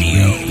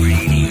Radio.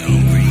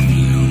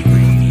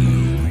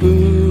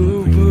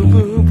 Boo, boo,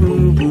 boo,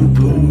 boo, boo,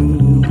 boo.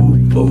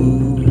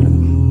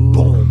 Boom,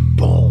 boom,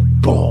 boom,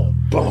 boom,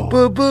 boom.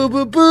 Boo, boo,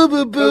 boo, boo,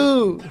 boo,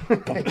 boo.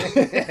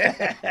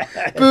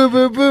 Boo,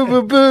 boo, boo, boo,